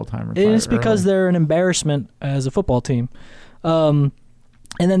backs of all time retire early. It's because they're an embarrassment as a football team.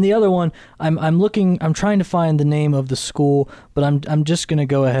 And then the other one, I'm trying to find the name of the school, but I'm just gonna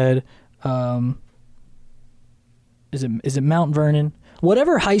go ahead. Is it Mount Vernon?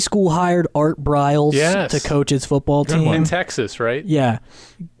 Whatever high school hired Art Briles to coach its football team in Texas, right? Yeah,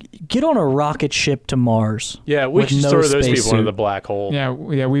 get on a rocket ship to Mars. Yeah, we should throw those people into the black hole. Yeah,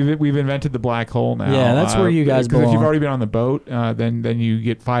 we've invented the black hole now. Yeah, that's where you guys belong. If you've already been on the boat, then you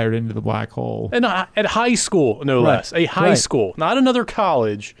get fired into the black hole. And at high school, no less, a high school, not another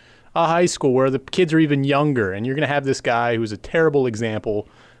college, a high school where the kids are even younger, and you're going to have this guy who's a terrible example,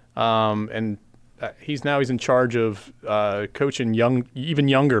 and. He's in charge of coaching even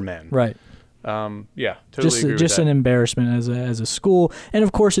younger men. Right. Totally agree with just that. An embarrassment as a school, and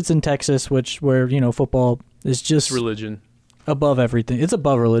of course it's in Texas, where football is just religion above everything. It's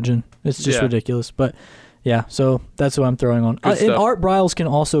above religion. It's just ridiculous. But yeah, so that's what I'm throwing on. And Art Briles can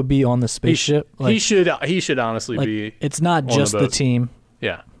also be on the spaceship. He should honestly be. It's not just the team.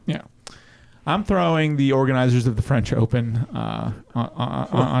 Yeah. Yeah. I'm throwing the organizers of the French Open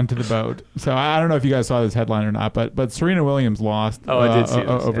onto the boat. So I don't know if you guys saw this headline or not, but Serena Williams lost I did see this,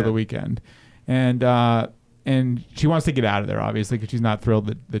 over the weekend. And she wants to get out of there, obviously, because she's not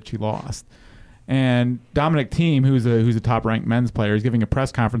thrilled that she lost. And Dominic Thiem, who's a top-ranked men's player, is giving a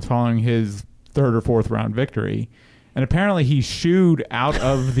press conference following his third or fourth round victory. And apparently he shooed out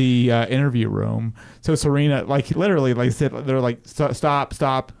of the interview room. So Serena, literally, said, they're like,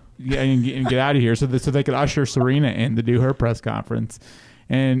 stop, and get out of here, so they could usher Serena in to do her press conference.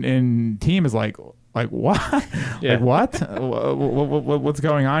 And Thiem is like what? Yeah. Like what? What's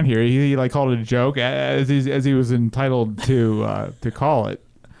going on here? He called it a joke as he was entitled to call it.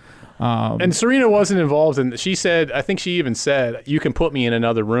 And Serena wasn't involved in. She said, I think she even said, "You can put me in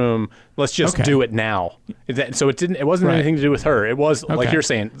another room. Let's just do it now." So it didn't. It wasn't anything to do with her. It was like you're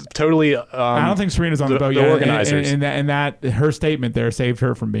saying, totally. I don't think Serena's on the boat yet. The organizers and that her statement there saved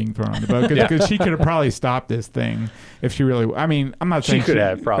her from being thrown on the boat because she could have probably stopped this thing if she really. I mean, I'm not saying she could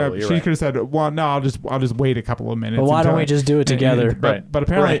have probably. She could have said, "Well, no, I'll just wait a couple of minutes." But why don't we just do it together? But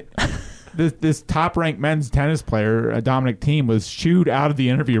apparently. This top-ranked men's tennis player, Dominic Thiem, was shooed out of the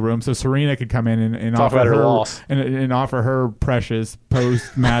interview room so Serena could come in and offer her loss and offer her precious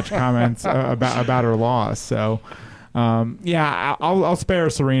post-match comments about her loss. So, I'll spare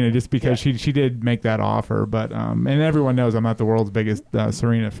Serena just because she did make that offer. But and everyone knows I'm not the world's biggest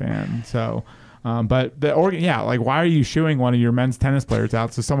Serena fan. So, but why are you shooing one of your men's tennis players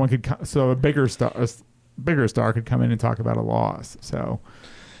out so a bigger star could come in and talk about a loss? So.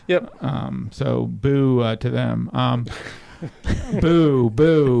 Yep. So boo to them.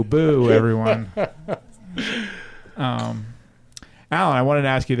 Boo, everyone. Alan, I wanted to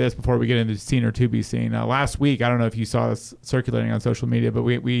ask you this before we get into seen or to be seen. Last week, I don't know if you saw this circulating on social media, but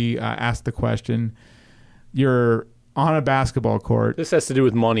we asked the question: you're on a basketball court. This has to do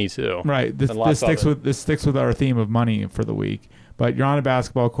with money too, right? This sticks with our theme of money for the week. But you're on a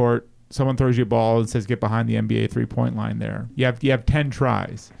basketball court. Someone throws you a ball and says, "Get behind the NBA 3-point line." There, you have 10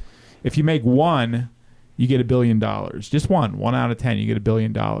 tries. If you make one, you get $1 billion. Just one out of 10, you get $1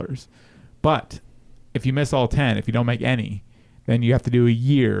 billion. But if you miss all 10, if you don't make any, then you have to do a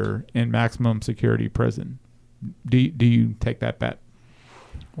year in maximum security prison. Do you take that bet?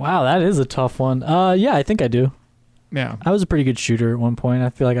 Wow, that is a tough one. Yeah, I think I do. Yeah, I was a pretty good shooter at one point. I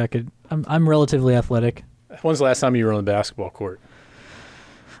feel like I could. I'm relatively athletic. When's the last time you were on the basketball court?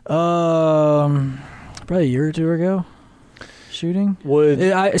 Probably a year or two ago. Shooting.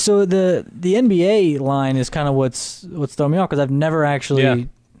 So the NBA line is kind of what's throwing me off because I've never actually. Yeah.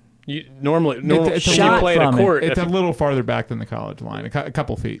 You normally shot play at a court. It's a little farther back than the college line, a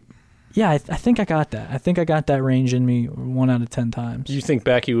couple feet. Yeah, I think I got that. I think I got that range in me 1 out of 10 times. Do you think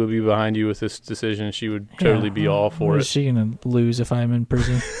Becky would be behind you with this decision? She would totally be all for it. Is she gonna lose if I'm in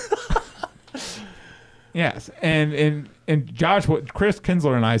prison? Yes, and Josh, Chris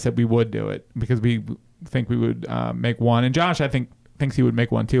Kinsler and I said we would do it because we think we would make one, and Josh thinks he would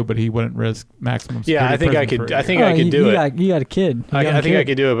make one too, but he wouldn't risk maximum. Yeah, I think I could. I think I could do it. You got a kid. I think I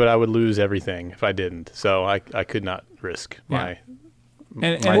could do it, but I would lose everything if I didn't. So I could not risk my.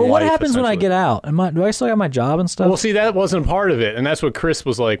 And what happens when I get out? Do I still have my job and stuff? Well, see, that wasn't part of it, and that's what Chris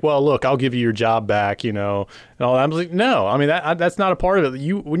was like. Well, look, I'll give you your job back, and all that. I was like, no, I mean that's not a part of it.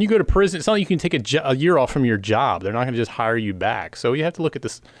 When you go to prison, it's not like you can take a year off from your job. They're not going to just hire you back. So you have to look at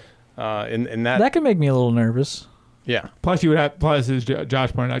this, in that. That could make me a little nervous. Yeah. Plus, as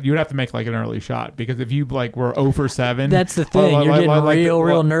Josh pointed out, you would have to make like an early shot because if you were 0 for 7, that's the thing. You're getting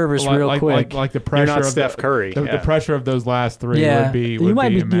real nervous real quick. Like the pressure. You're not Steph Curry. The pressure of those last 3 would be. You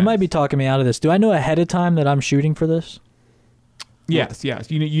might be talking me out of this. Do I know ahead of time that I'm shooting for this? Yes. You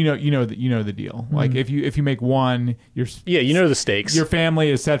know the deal. Mm-hmm. Like if you make one, you know the stakes. Your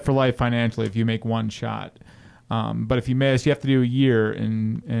family is set for life financially if you make one shot. But if you miss, you have to do a year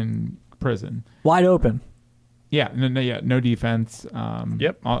in prison. Wide open. Yeah, no defense.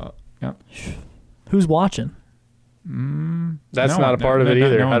 Yep. Who's watching? That's not a part of it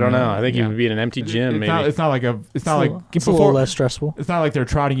either. I don't know. I think you would be in an empty gym. It's not like a little less stressful. It's not like they're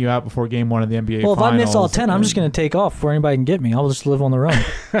trotting you out before game 1 of the NBA. Well, if finals. I miss all 10, I'm just going to take off before anybody can get me. I'll just live on the run.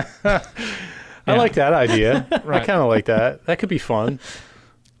 I like that idea. Right. I kind of like that. That could be fun.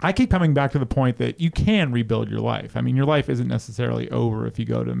 I keep coming back to the point that you can rebuild your life. I mean, your life isn't necessarily over if you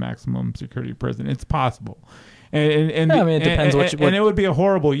go to maximum security prison. It's possible. And it depends what and it would be a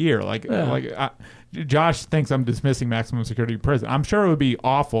horrible year. Josh thinks I'm dismissing maximum security prison. I'm sure it would be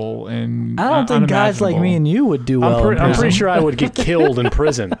awful and I don't think guys like me and you would do well. I'm pretty sure I would get killed in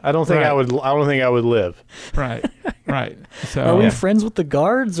prison. I don't think I would live. Right. So are we friends with the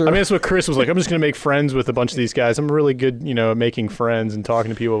guards? Or? I mean, that's what Chris was like. I'm just going to make friends with a bunch of these guys. I'm really good, at making friends and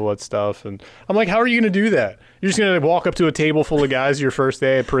talking to people about stuff. And I'm like, how are you going to do that? You're just going to walk up to a table full of guys your first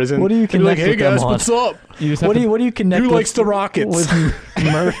day at prison. What do you connect like, hey guys, on? what's up? What do you connect? Who likes the Rockets? With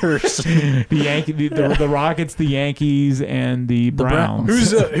murders. the Rockets, the Yankees, and the Browns.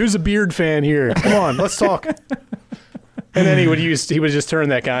 Who's a Beard fan here? Come on, let's talk. And then he would just turn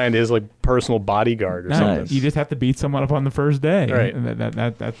that guy into his personal bodyguard or something. You just have to beat someone up on the first day. Right.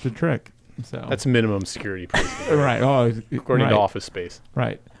 That's the trick. So that's minimum security prison. Right. Oh, according to Office Space.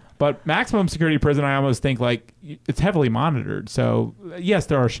 Right. But maximum security prison, I almost think it's heavily monitored. So yes,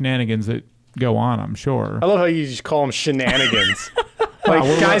 there are shenanigans that go on, I'm sure. I love how you just call them shenanigans.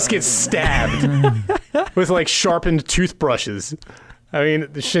 Guys get stabbed with sharpened toothbrushes. I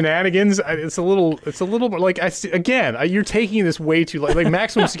mean, the shenanigans. It's a little you're taking this way too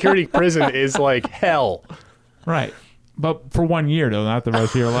maximum security prison is like hell. Right. But for 1 year, though, not the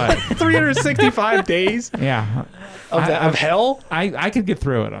rest of your life. 365 days? Yeah. Of hell? I could get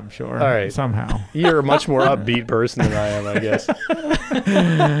through it, I'm sure. All right. Somehow. You're a much more upbeat person than I am, I guess.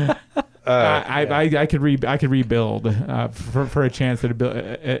 I could rebuild for a chance at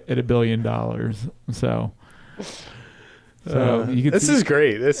 $1 billion. So you could this is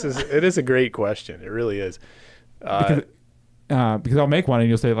great. It is a great question. It really is. Because I'll make one and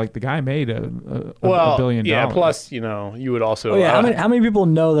you'll say the guy made $1 billion. Yeah. Plus, you would also. Oh, yeah. How many people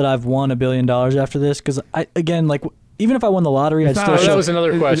know that I've won $1 billion after this? Because even if I won the lottery, I'd still. That was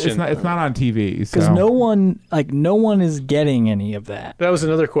another question. It's not on TV because no one is getting any of that. That was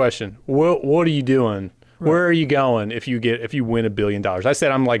another question. What are you doing? Right. Where are you going if you win $1 billion? I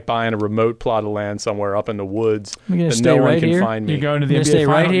said I'm buying a remote plot of land somewhere up in the woods that no one can find me. You're going to the NBA stay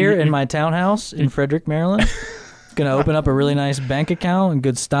right here in my townhouse in Frederick, Maryland. Going to open up a really nice bank account and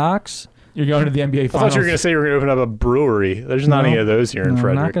good stocks. You're going to the NBA Finals. I thought you were going to say you were going to open up a brewery. There's not any of those here in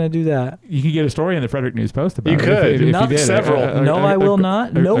Frederick. I'm not going to do that. You could get a story in the Frederick News Post about it. You could. If you did. Several. No, I will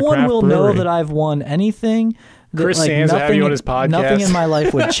not. No one will know that I've won anything. Chris Sands have you on his podcast. Nothing in my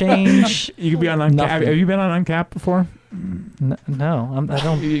life would change. You could be on Uncapped. Have you been on Uncapped before? No, I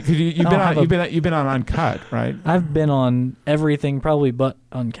don't. You've been on Uncut, right? I've been on everything, probably but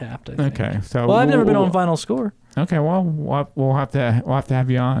Uncapped. I think. Okay, so I've never been on Final Score. Okay, well we'll have to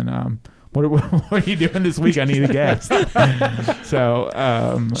have you on. What are you doing this week? I need a guest. So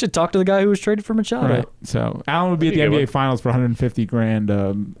should talk to the guy who was traded for Machado. Right. So Allen would be at the NBA Finals for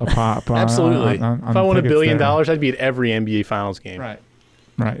 $150,000 a pop. Absolutely. If I won $1 billion, I'd be at every NBA Finals game. Right.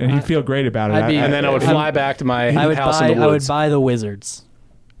 And you'd feel great about it. And then I would fly back to my house in the woods. I would buy the Wizards.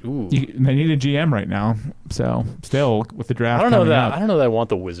 Ooh. They need a GM right now. So still with the draft. I don't know that I want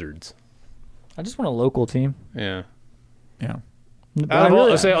the Wizards. I just want a local team. Yeah. So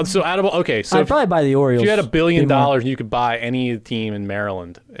I'd probably buy the Orioles. If you had $1 billion and you could buy any team in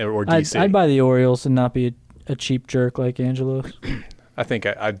Maryland or DC, I'd buy the Orioles and not be a cheap jerk like Angelos. I think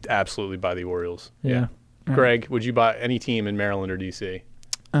I'd absolutely buy the Orioles. Yeah. Greg, would you buy any team in Maryland or DC?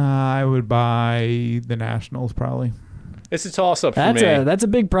 I would buy the Nationals probably. It's a toss-up for me. That's a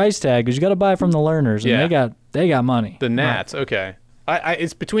big price tag because you got to buy from the learners, and they got money. The Nats, okay.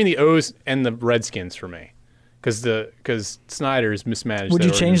 It's between the O's and the Redskins for me, because Snyder's mismanaged. Would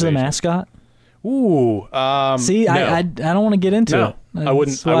you change the mascot? Ooh, see, no. I don't want to get into it. I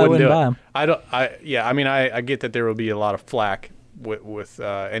wouldn't do buy it. I get that there will be a lot of flack with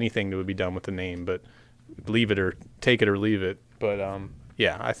anything that would be done with the name, but leave it or take it or leave it. But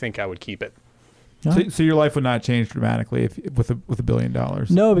I think I would keep it. So your life would not change dramatically with $1 billion?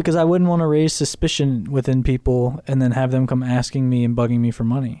 No, because I wouldn't want to raise suspicion within people and then have them come asking me and bugging me for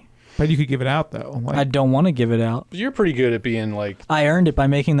money. But you could give it out though. I don't want to give it out. But you're pretty good at being I earned it by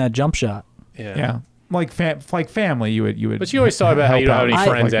making that jump shot. Yeah. Like family, you would. But you always talk about how you don't have any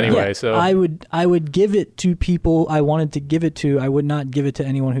friends anyway. Yeah, so I would give it to people I wanted to give it to. I would not give it to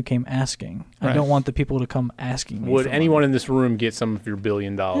anyone who came asking. Right. I don't want the people to come asking me. Would anyone in this room get some of your $1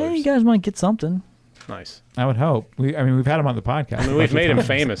 billion? Yeah, you guys might get something. Nice. I would hope. We've had him on the podcast. We've made him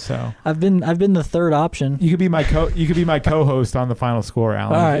famous. So I've been the third option. You could be my co-host on the Final Score,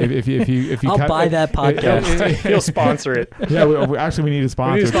 Alan. All right. If you I'll buy that podcast. He'll sponsor it. Yeah, we need a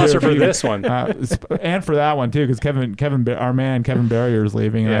sponsor. We need a sponsor for this one and for that one too, because our man Kevin Barrier is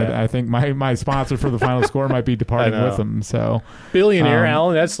leaving. And I think my sponsor for the Final Score might be departing with him. So billionaire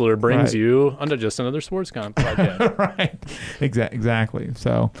Allen Etzler brings you under just another sports podcast. Right. Exactly.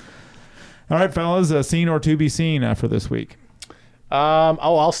 So. All right, fellas, seen or to be seen for this week?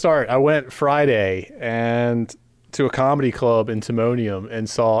 I'll start. I went Friday and to a comedy club in Timonium and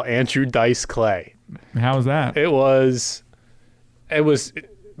saw Andrew Dice Clay. How was that? It was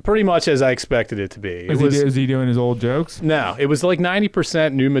pretty much as I expected it to be. Is he doing his old jokes? No, it was like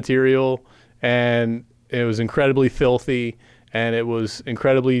 90% new material, and it was incredibly filthy, and it was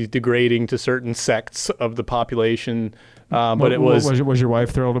incredibly degrading to certain sects of the population. But it was. Was your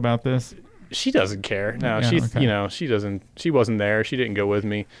wife thrilled about this? She doesn't care. No, she doesn't. She wasn't there. She didn't go with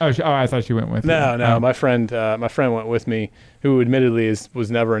me. I thought she went with you. No. My friend went with me, who admittedly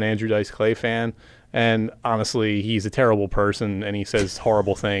was never an Andrew Dice Clay fan. And honestly, he's a terrible person, and he says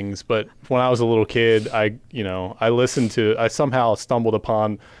horrible things. But when I was a little kid, I somehow stumbled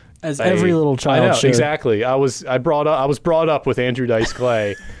upon. As every little child. I know, should. Exactly. I was brought up with Andrew Dice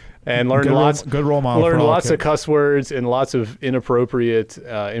Clay. And learned good role model. Learned lots of cuss words and lots of inappropriate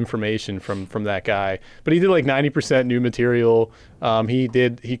information from that guy. But he did like 90% new material.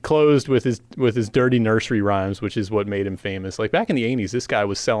 He closed with his dirty nursery rhymes, which is what made him famous. Like back in the 80s, this guy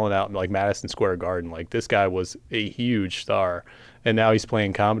was selling out in like Madison Square Garden. Like this guy was a huge star, and now he's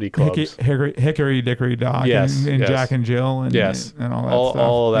playing comedy clubs. Hickory Dickory Dock. Yes, and Jack and Jill. And, yes, and all that stuff.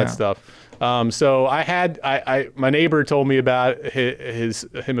 All of that stuff. So my neighbor told me about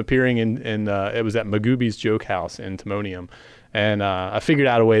him appearing in it was at Magooby's Joke House in Timonium, and I figured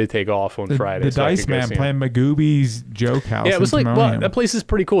out a way to take off on Friday. The Dice Man playing Magooby's Joke House. Yeah, it was in Timonium. that place is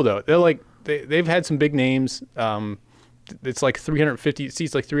pretty cool though. They're like they've had some big names. It's like 350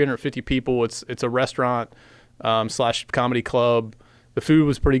 seats, like 350 people. It's a restaurant / comedy club. The food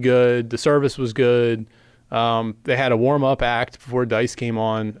was pretty good. The service was good. They had a warm-up act before Dice came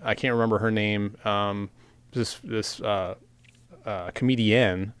on. I can't remember her name. This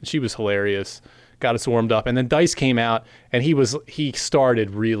comedian. She was hilarious. Got us warmed up, and then Dice came out, and he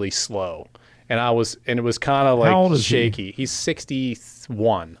started really slow, and it was kind of like How old is shaky. He's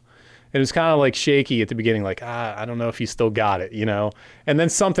 61. It was kind of like shaky at the beginning, like, I don't know if he still got it, And then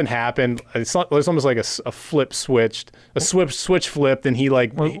something happened. It was almost like a flip switched, switch flipped, and he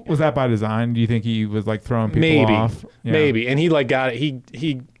like... Was that by design? Do you think he was like throwing people off? Yeah. Maybe. And he like got it.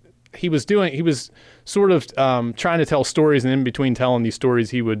 He was sort of trying to tell stories, and in between telling these stories,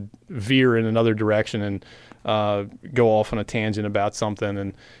 he would veer in another direction and go off on a tangent about something.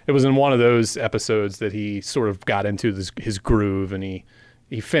 And it was in one of those episodes that he sort of got into his groove, and he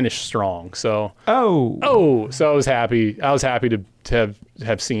finished strong. So so I was happy. I was happy to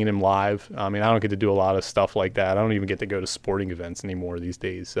have seen him live. I mean, I don't get to do a lot of stuff like that. I don't even get to go to sporting events anymore these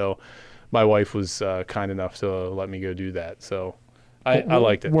days. So my wife was kind enough to let me go do that. So I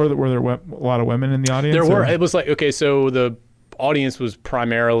liked it. Were there a lot of women in the audience? There were. It was like, okay, so the audience was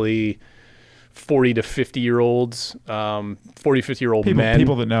primarily 40 to 50-year-olds, 40, 50-year-old men.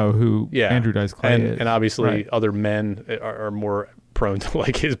 People that know who Andrew Dice Clay is. And obviously other men are more prone to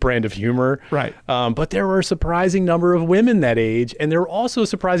like his brand of humor. Right. But there were a surprising number of women that age, and there were also a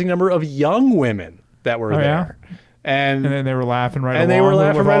surprising number of young women that were there. Yeah? And then they were laughing right along. And they were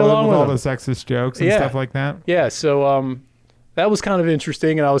laughing right along with all the sexist jokes and stuff like that. Yeah, so that was kind of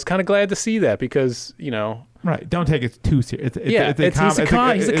interesting, and I was kind of glad to see that because, Right. Don't take it too serious. He's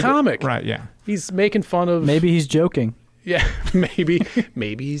a comic. Right, yeah. He's making fun of... Maybe he's joking. Yeah, maybe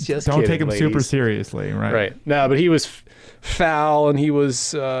he's just Don't kidding, take him ladies. super seriously, right? Right. No, but he was foul, and he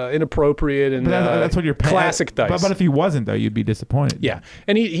was inappropriate, and that's what you're paying. Classic Dice. But if he wasn't, though, you'd be disappointed. Yeah,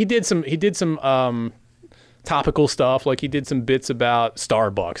 and he did some topical stuff, like he did some bits about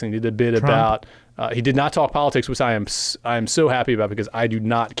Starbucks, and he did a bit about. He did not talk politics, which I am so happy about because I do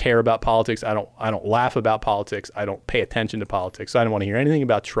not care about politics. I don't laugh about politics. I don't pay attention to politics. So I don't want to hear anything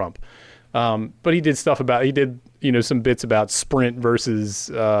about Trump. But he did some bits about Sprint versus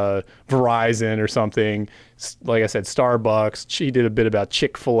Verizon or something. Like I said, Starbucks. He did a bit about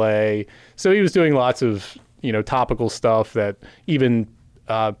Chick-fil-A. So he was doing lots of topical stuff that even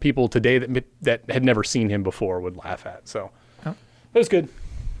people today that had never seen him before would laugh at. So it was good.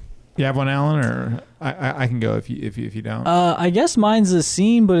 You have one, Alan, or I can go if you don't. I guess mine's a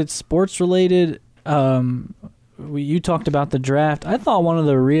scene, but it's sports related. You talked about the draft. I thought one of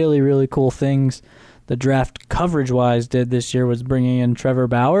the really, really cool things the draft coverage-wise did this year was bringing in Trevor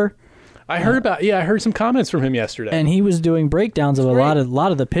Bauer. I heard some comments from him yesterday. And he was doing breakdowns of a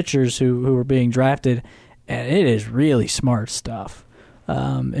lot of the pitchers who were being drafted, and it is really smart stuff.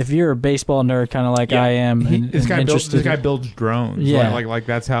 If you're a baseball nerd, kind of like I am, this guy builds drones. Yeah, like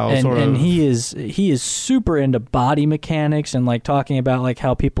that's how. And he is super into body mechanics and like talking about like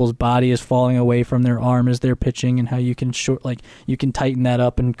how people's body is falling away from their arm as they're pitching, and how you can you can tighten that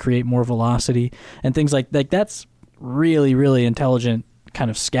up and create more velocity and things like that. That's really, really intelligent kind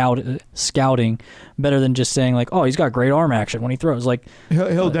of scouting better than just saying like, oh, he's got great arm action when he throws. Like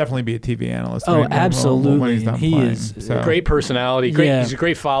he'll definitely be a TV analyst. Oh, absolutely. When he's done playing, so. Great personality. He's a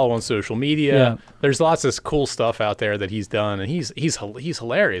great follow on social media. Yeah. There's lots of cool stuff out there that he's done, and he's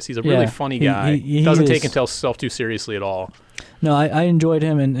hilarious. He's a really funny guy. He doesn't take himself too seriously at all. No, I enjoyed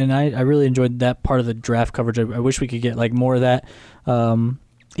him, and I really enjoyed that part of the draft coverage. I wish we could get like more of that.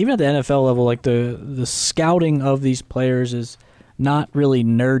 Even at the NFL level, like the scouting of these players is not really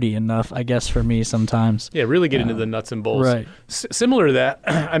nerdy enough, I guess, for me sometimes. Yeah, really get into the nuts and bolts. Right. Similar to that,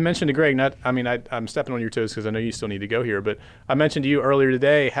 I mentioned to Greg, I'm stepping on your toes because I know you still need to go here, but I mentioned to you earlier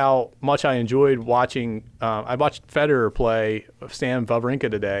today how much I enjoyed watching, I watched Federer play Stan Wawrinka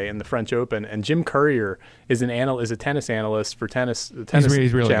today in the French Open, and Jim Courier is a tennis analyst for the tennis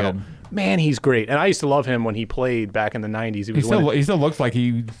he's really channel. good. Man, he's great. And I used to love him when he played back in the 90s. He still looks like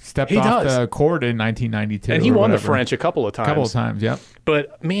he stepped off the court in 1992. And he won the French a couple of times. Yep.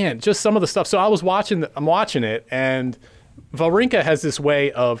 But man, just some of the stuff. So I'm watching it, and Wawrinka has this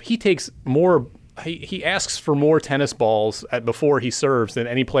way of he takes more. He asks for more tennis balls before he serves than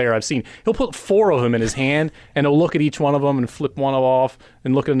any player I've seen. He'll put 4 of them in his hand, and he'll look at each one of them and flip one off,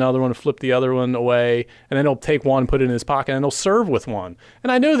 and look at another one and flip the other one away, and then he'll take one, put it in his pocket, and he'll serve with one.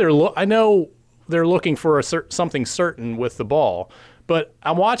 And I know they're looking for something certain with the ball, but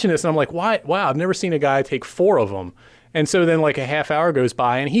I'm watching this and I'm like, why? Wow, I've never seen a guy take 4 of them. And so then like a half hour goes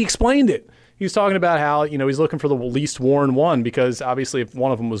by, and he explained it. He was talking about how, he's looking for the least worn one because obviously if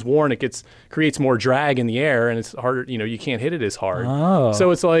one of them was worn, it creates more drag in the air and it's harder, you can't hit it as hard. Oh.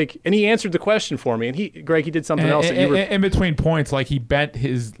 So it's like, and he answered the question for me, and Greg, he did something else. In between points, like he bent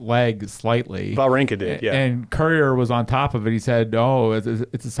his leg slightly. Wawrinka did, yeah. And Courier was on top of it. He said, oh,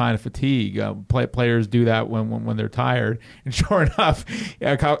 it's a sign of fatigue. Players do that when they're tired. And sure enough,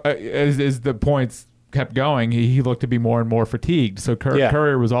 as the points kept going, he looked to be more and more fatigued. So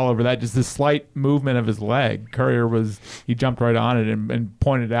Courier was all over that. Just this slight movement of his leg. Courier he jumped right on it and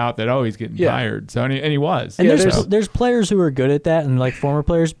pointed out that he's getting tired. So and he was. And there's players who are good at that and like former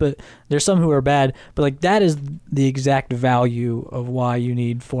players, but there's some who are bad. But like that is the exact value of why you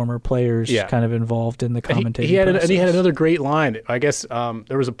need former players kind of involved in the commentating process. And he had another great line. I guess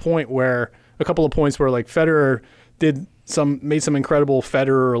there was a couple of points where like Federer made some incredible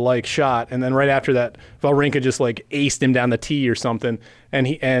Federer-like shot, and then right after that, Wawrinka just like aced him down the tee or something,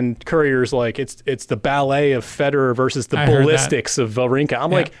 and Courier's like, it's the ballet of Federer versus the ballistics of Wawrinka.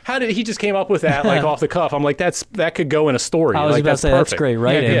 I'm like, how did he just came up with that like off the cuff? I'm like, that could go in a story. I was about to say perfect. That's great,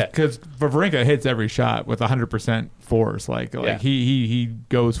 right? Yeah, because Wawrinka hits every shot with 100% force. He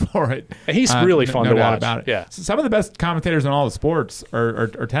goes for it, and he's really fun to watch. About it. Yeah, so some of the best commentators in all the sports are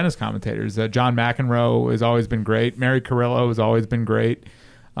tennis commentators. John McEnroe has always been great. Mary Carrillo has always been great.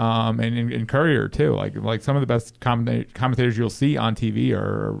 And Courier too. Like some of the best commentators you'll see on TV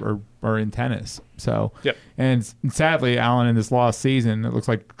are in tennis. So and sadly, Allen, in this lost season, it looks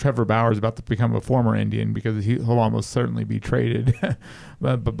like Trevor Bauer is about to become a former Indian because he'll almost certainly be traded.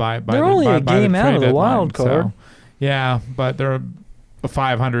 But they're only a game out of the wild card. So, yeah, but they're a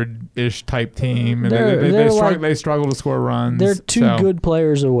 500-ish type team, and they struggle to score runs. They're two good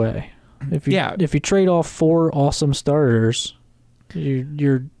players away. If you trade off 4 awesome starters,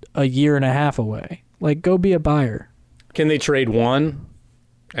 you're a year and a half away. Like, go be a buyer. Can they trade one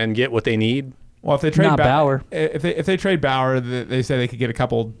and get what they need? Well, if they trade Bauer, if they trade Bauer, they say they could get a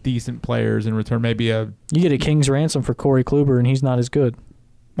couple decent players in return. Maybe you get a king's ransom for Corey Kluber, and he's not as good.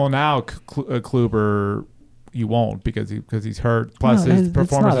 Well, now Kluber, you won't because he's hurt. Plus, his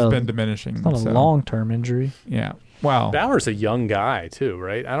performance has been diminishing. It's not a long-term injury. Yeah. Well, Bauer's a young guy too,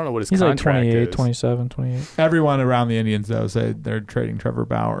 right? I don't know what his contract is. He's like 28, 27, 28. Everyone around the Indians, though, say they're trading Trevor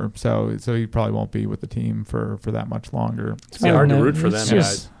Bauer, so he probably won't be with the team for that much longer. It's hard to root for them,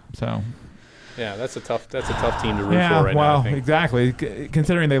 guys. So. Yeah, that's a tough team to root for right now. Well, exactly.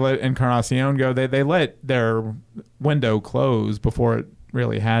 Considering they let Encarnacion go, they let their window close before it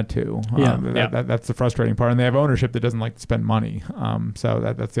really had to. That's the frustrating part. And they have ownership that doesn't like to spend money. So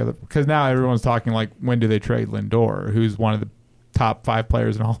that's the other. Because now everyone's talking like, when do they trade Lindor, who's one of the top 5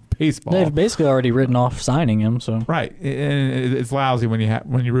 players in all of baseball? They've basically already written off signing him. So right, and it's lousy when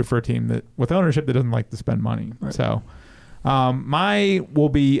you root for a team that with ownership that doesn't like to spend money. Right. So. My will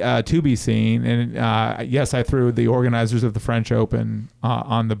be to be seen, and yes, I threw the organizers of the French Open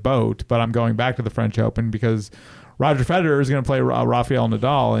on the boat, but I'm going back to the French Open because Roger Federer is going to play Rafael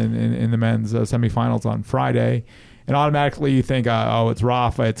Nadal in the men's semifinals on Friday, and automatically you think, it's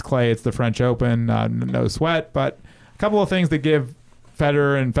Rafa, it's Clay, it's the French Open, no sweat. But a couple of things that give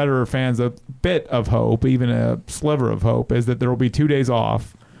Federer and Federer fans a bit of hope, even a sliver of hope, is that there will be 2 days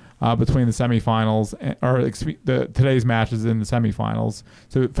off. between the semifinals today's matches in the semifinals.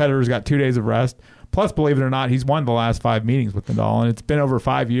 So Federer's got 2 days of rest. Plus, believe it or not, he's won the last 5 meetings with Nadal, and it's been over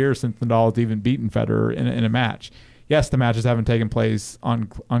 5 years since Nadal has even beaten Federer in a match. Yes, the matches haven't taken place on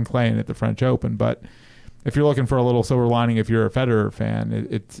clay and at the French Open, but if you're looking for a little silver lining, if you're a Federer fan,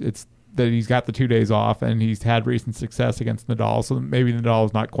 it's that he's got the 2 days off and he's had recent success against Nadal, so maybe Nadal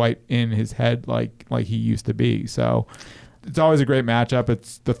is not quite in his head like he used to be. So it's always a great matchup.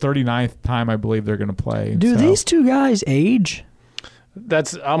 It's the 39th time I believe they're going to play. Do these two guys age?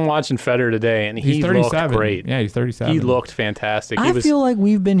 I'm watching Federer today, and he looked great. Yeah, he's 37. He looked fantastic. I feel like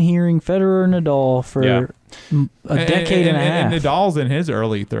we've been hearing Federer and Nadal for a decade and a half. And Nadal's in his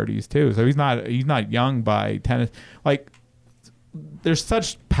early 30s too, so he's not young by tennis. Like, there's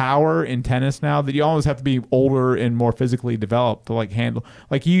such power in tennis now that you always have to be older and more physically developed to like handle.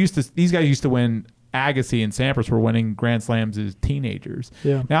 Like these guys used to win. Agassi and Sampras were winning Grand Slams as teenagers.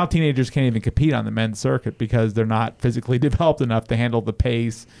 Yeah. Now teenagers can't even compete on the men's circuit because they're not physically developed enough to handle the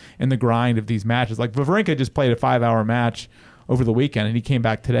pace and the grind of these matches. Like Wawrinka just played a 5-hour match over the weekend, and he came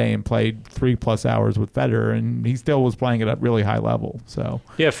back today and played 3+ hours with Federer, and he still was playing at a really high level. So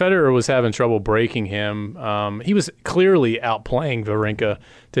yeah, Federer was having trouble breaking him. He was clearly outplaying Wawrinka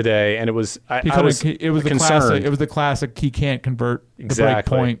today, and it was the classic he can't convert the break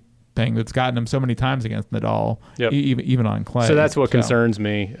point thing that's gotten him so many times against Nadal, even on clay. So that's what concerns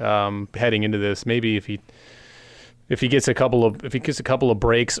me heading into this. Maybe if he gets a couple of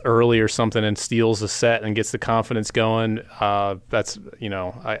breaks early or something and steals a set and gets the confidence going, that's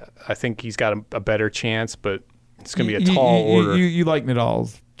I think he's got a better chance, but it's going to be a tall order. You like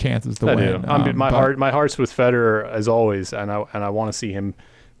Nadal's chances to win? I do. My heart's with Federer as always, and I want to see him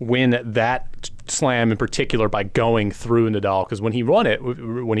win that slam in particular by going through Nadal, because when he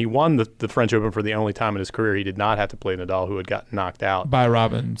won the French Open for the only time in his career, he did not have to play Nadal, who had gotten knocked out by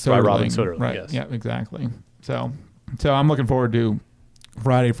Robin Soderling. Right. Yes. Yeah, exactly. So I'm looking forward to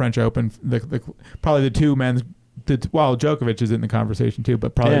Friday French Open. Probably the two men's. Djokovic is in the conversation too,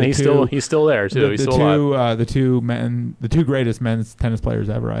 but probably he's still there too. He's still alive. The two greatest men's tennis players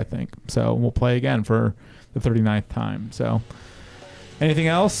ever, I think. So we'll play again for the 39th time. So. Anything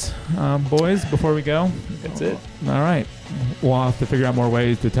else, boys, before we go? That's it. All right. We'll have to figure out more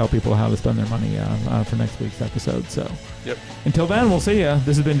ways to tell people how to spend their money for next week's episode. So, yep. Until then, we'll see you.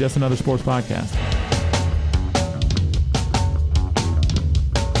 This has been Just Another Sports Podcast.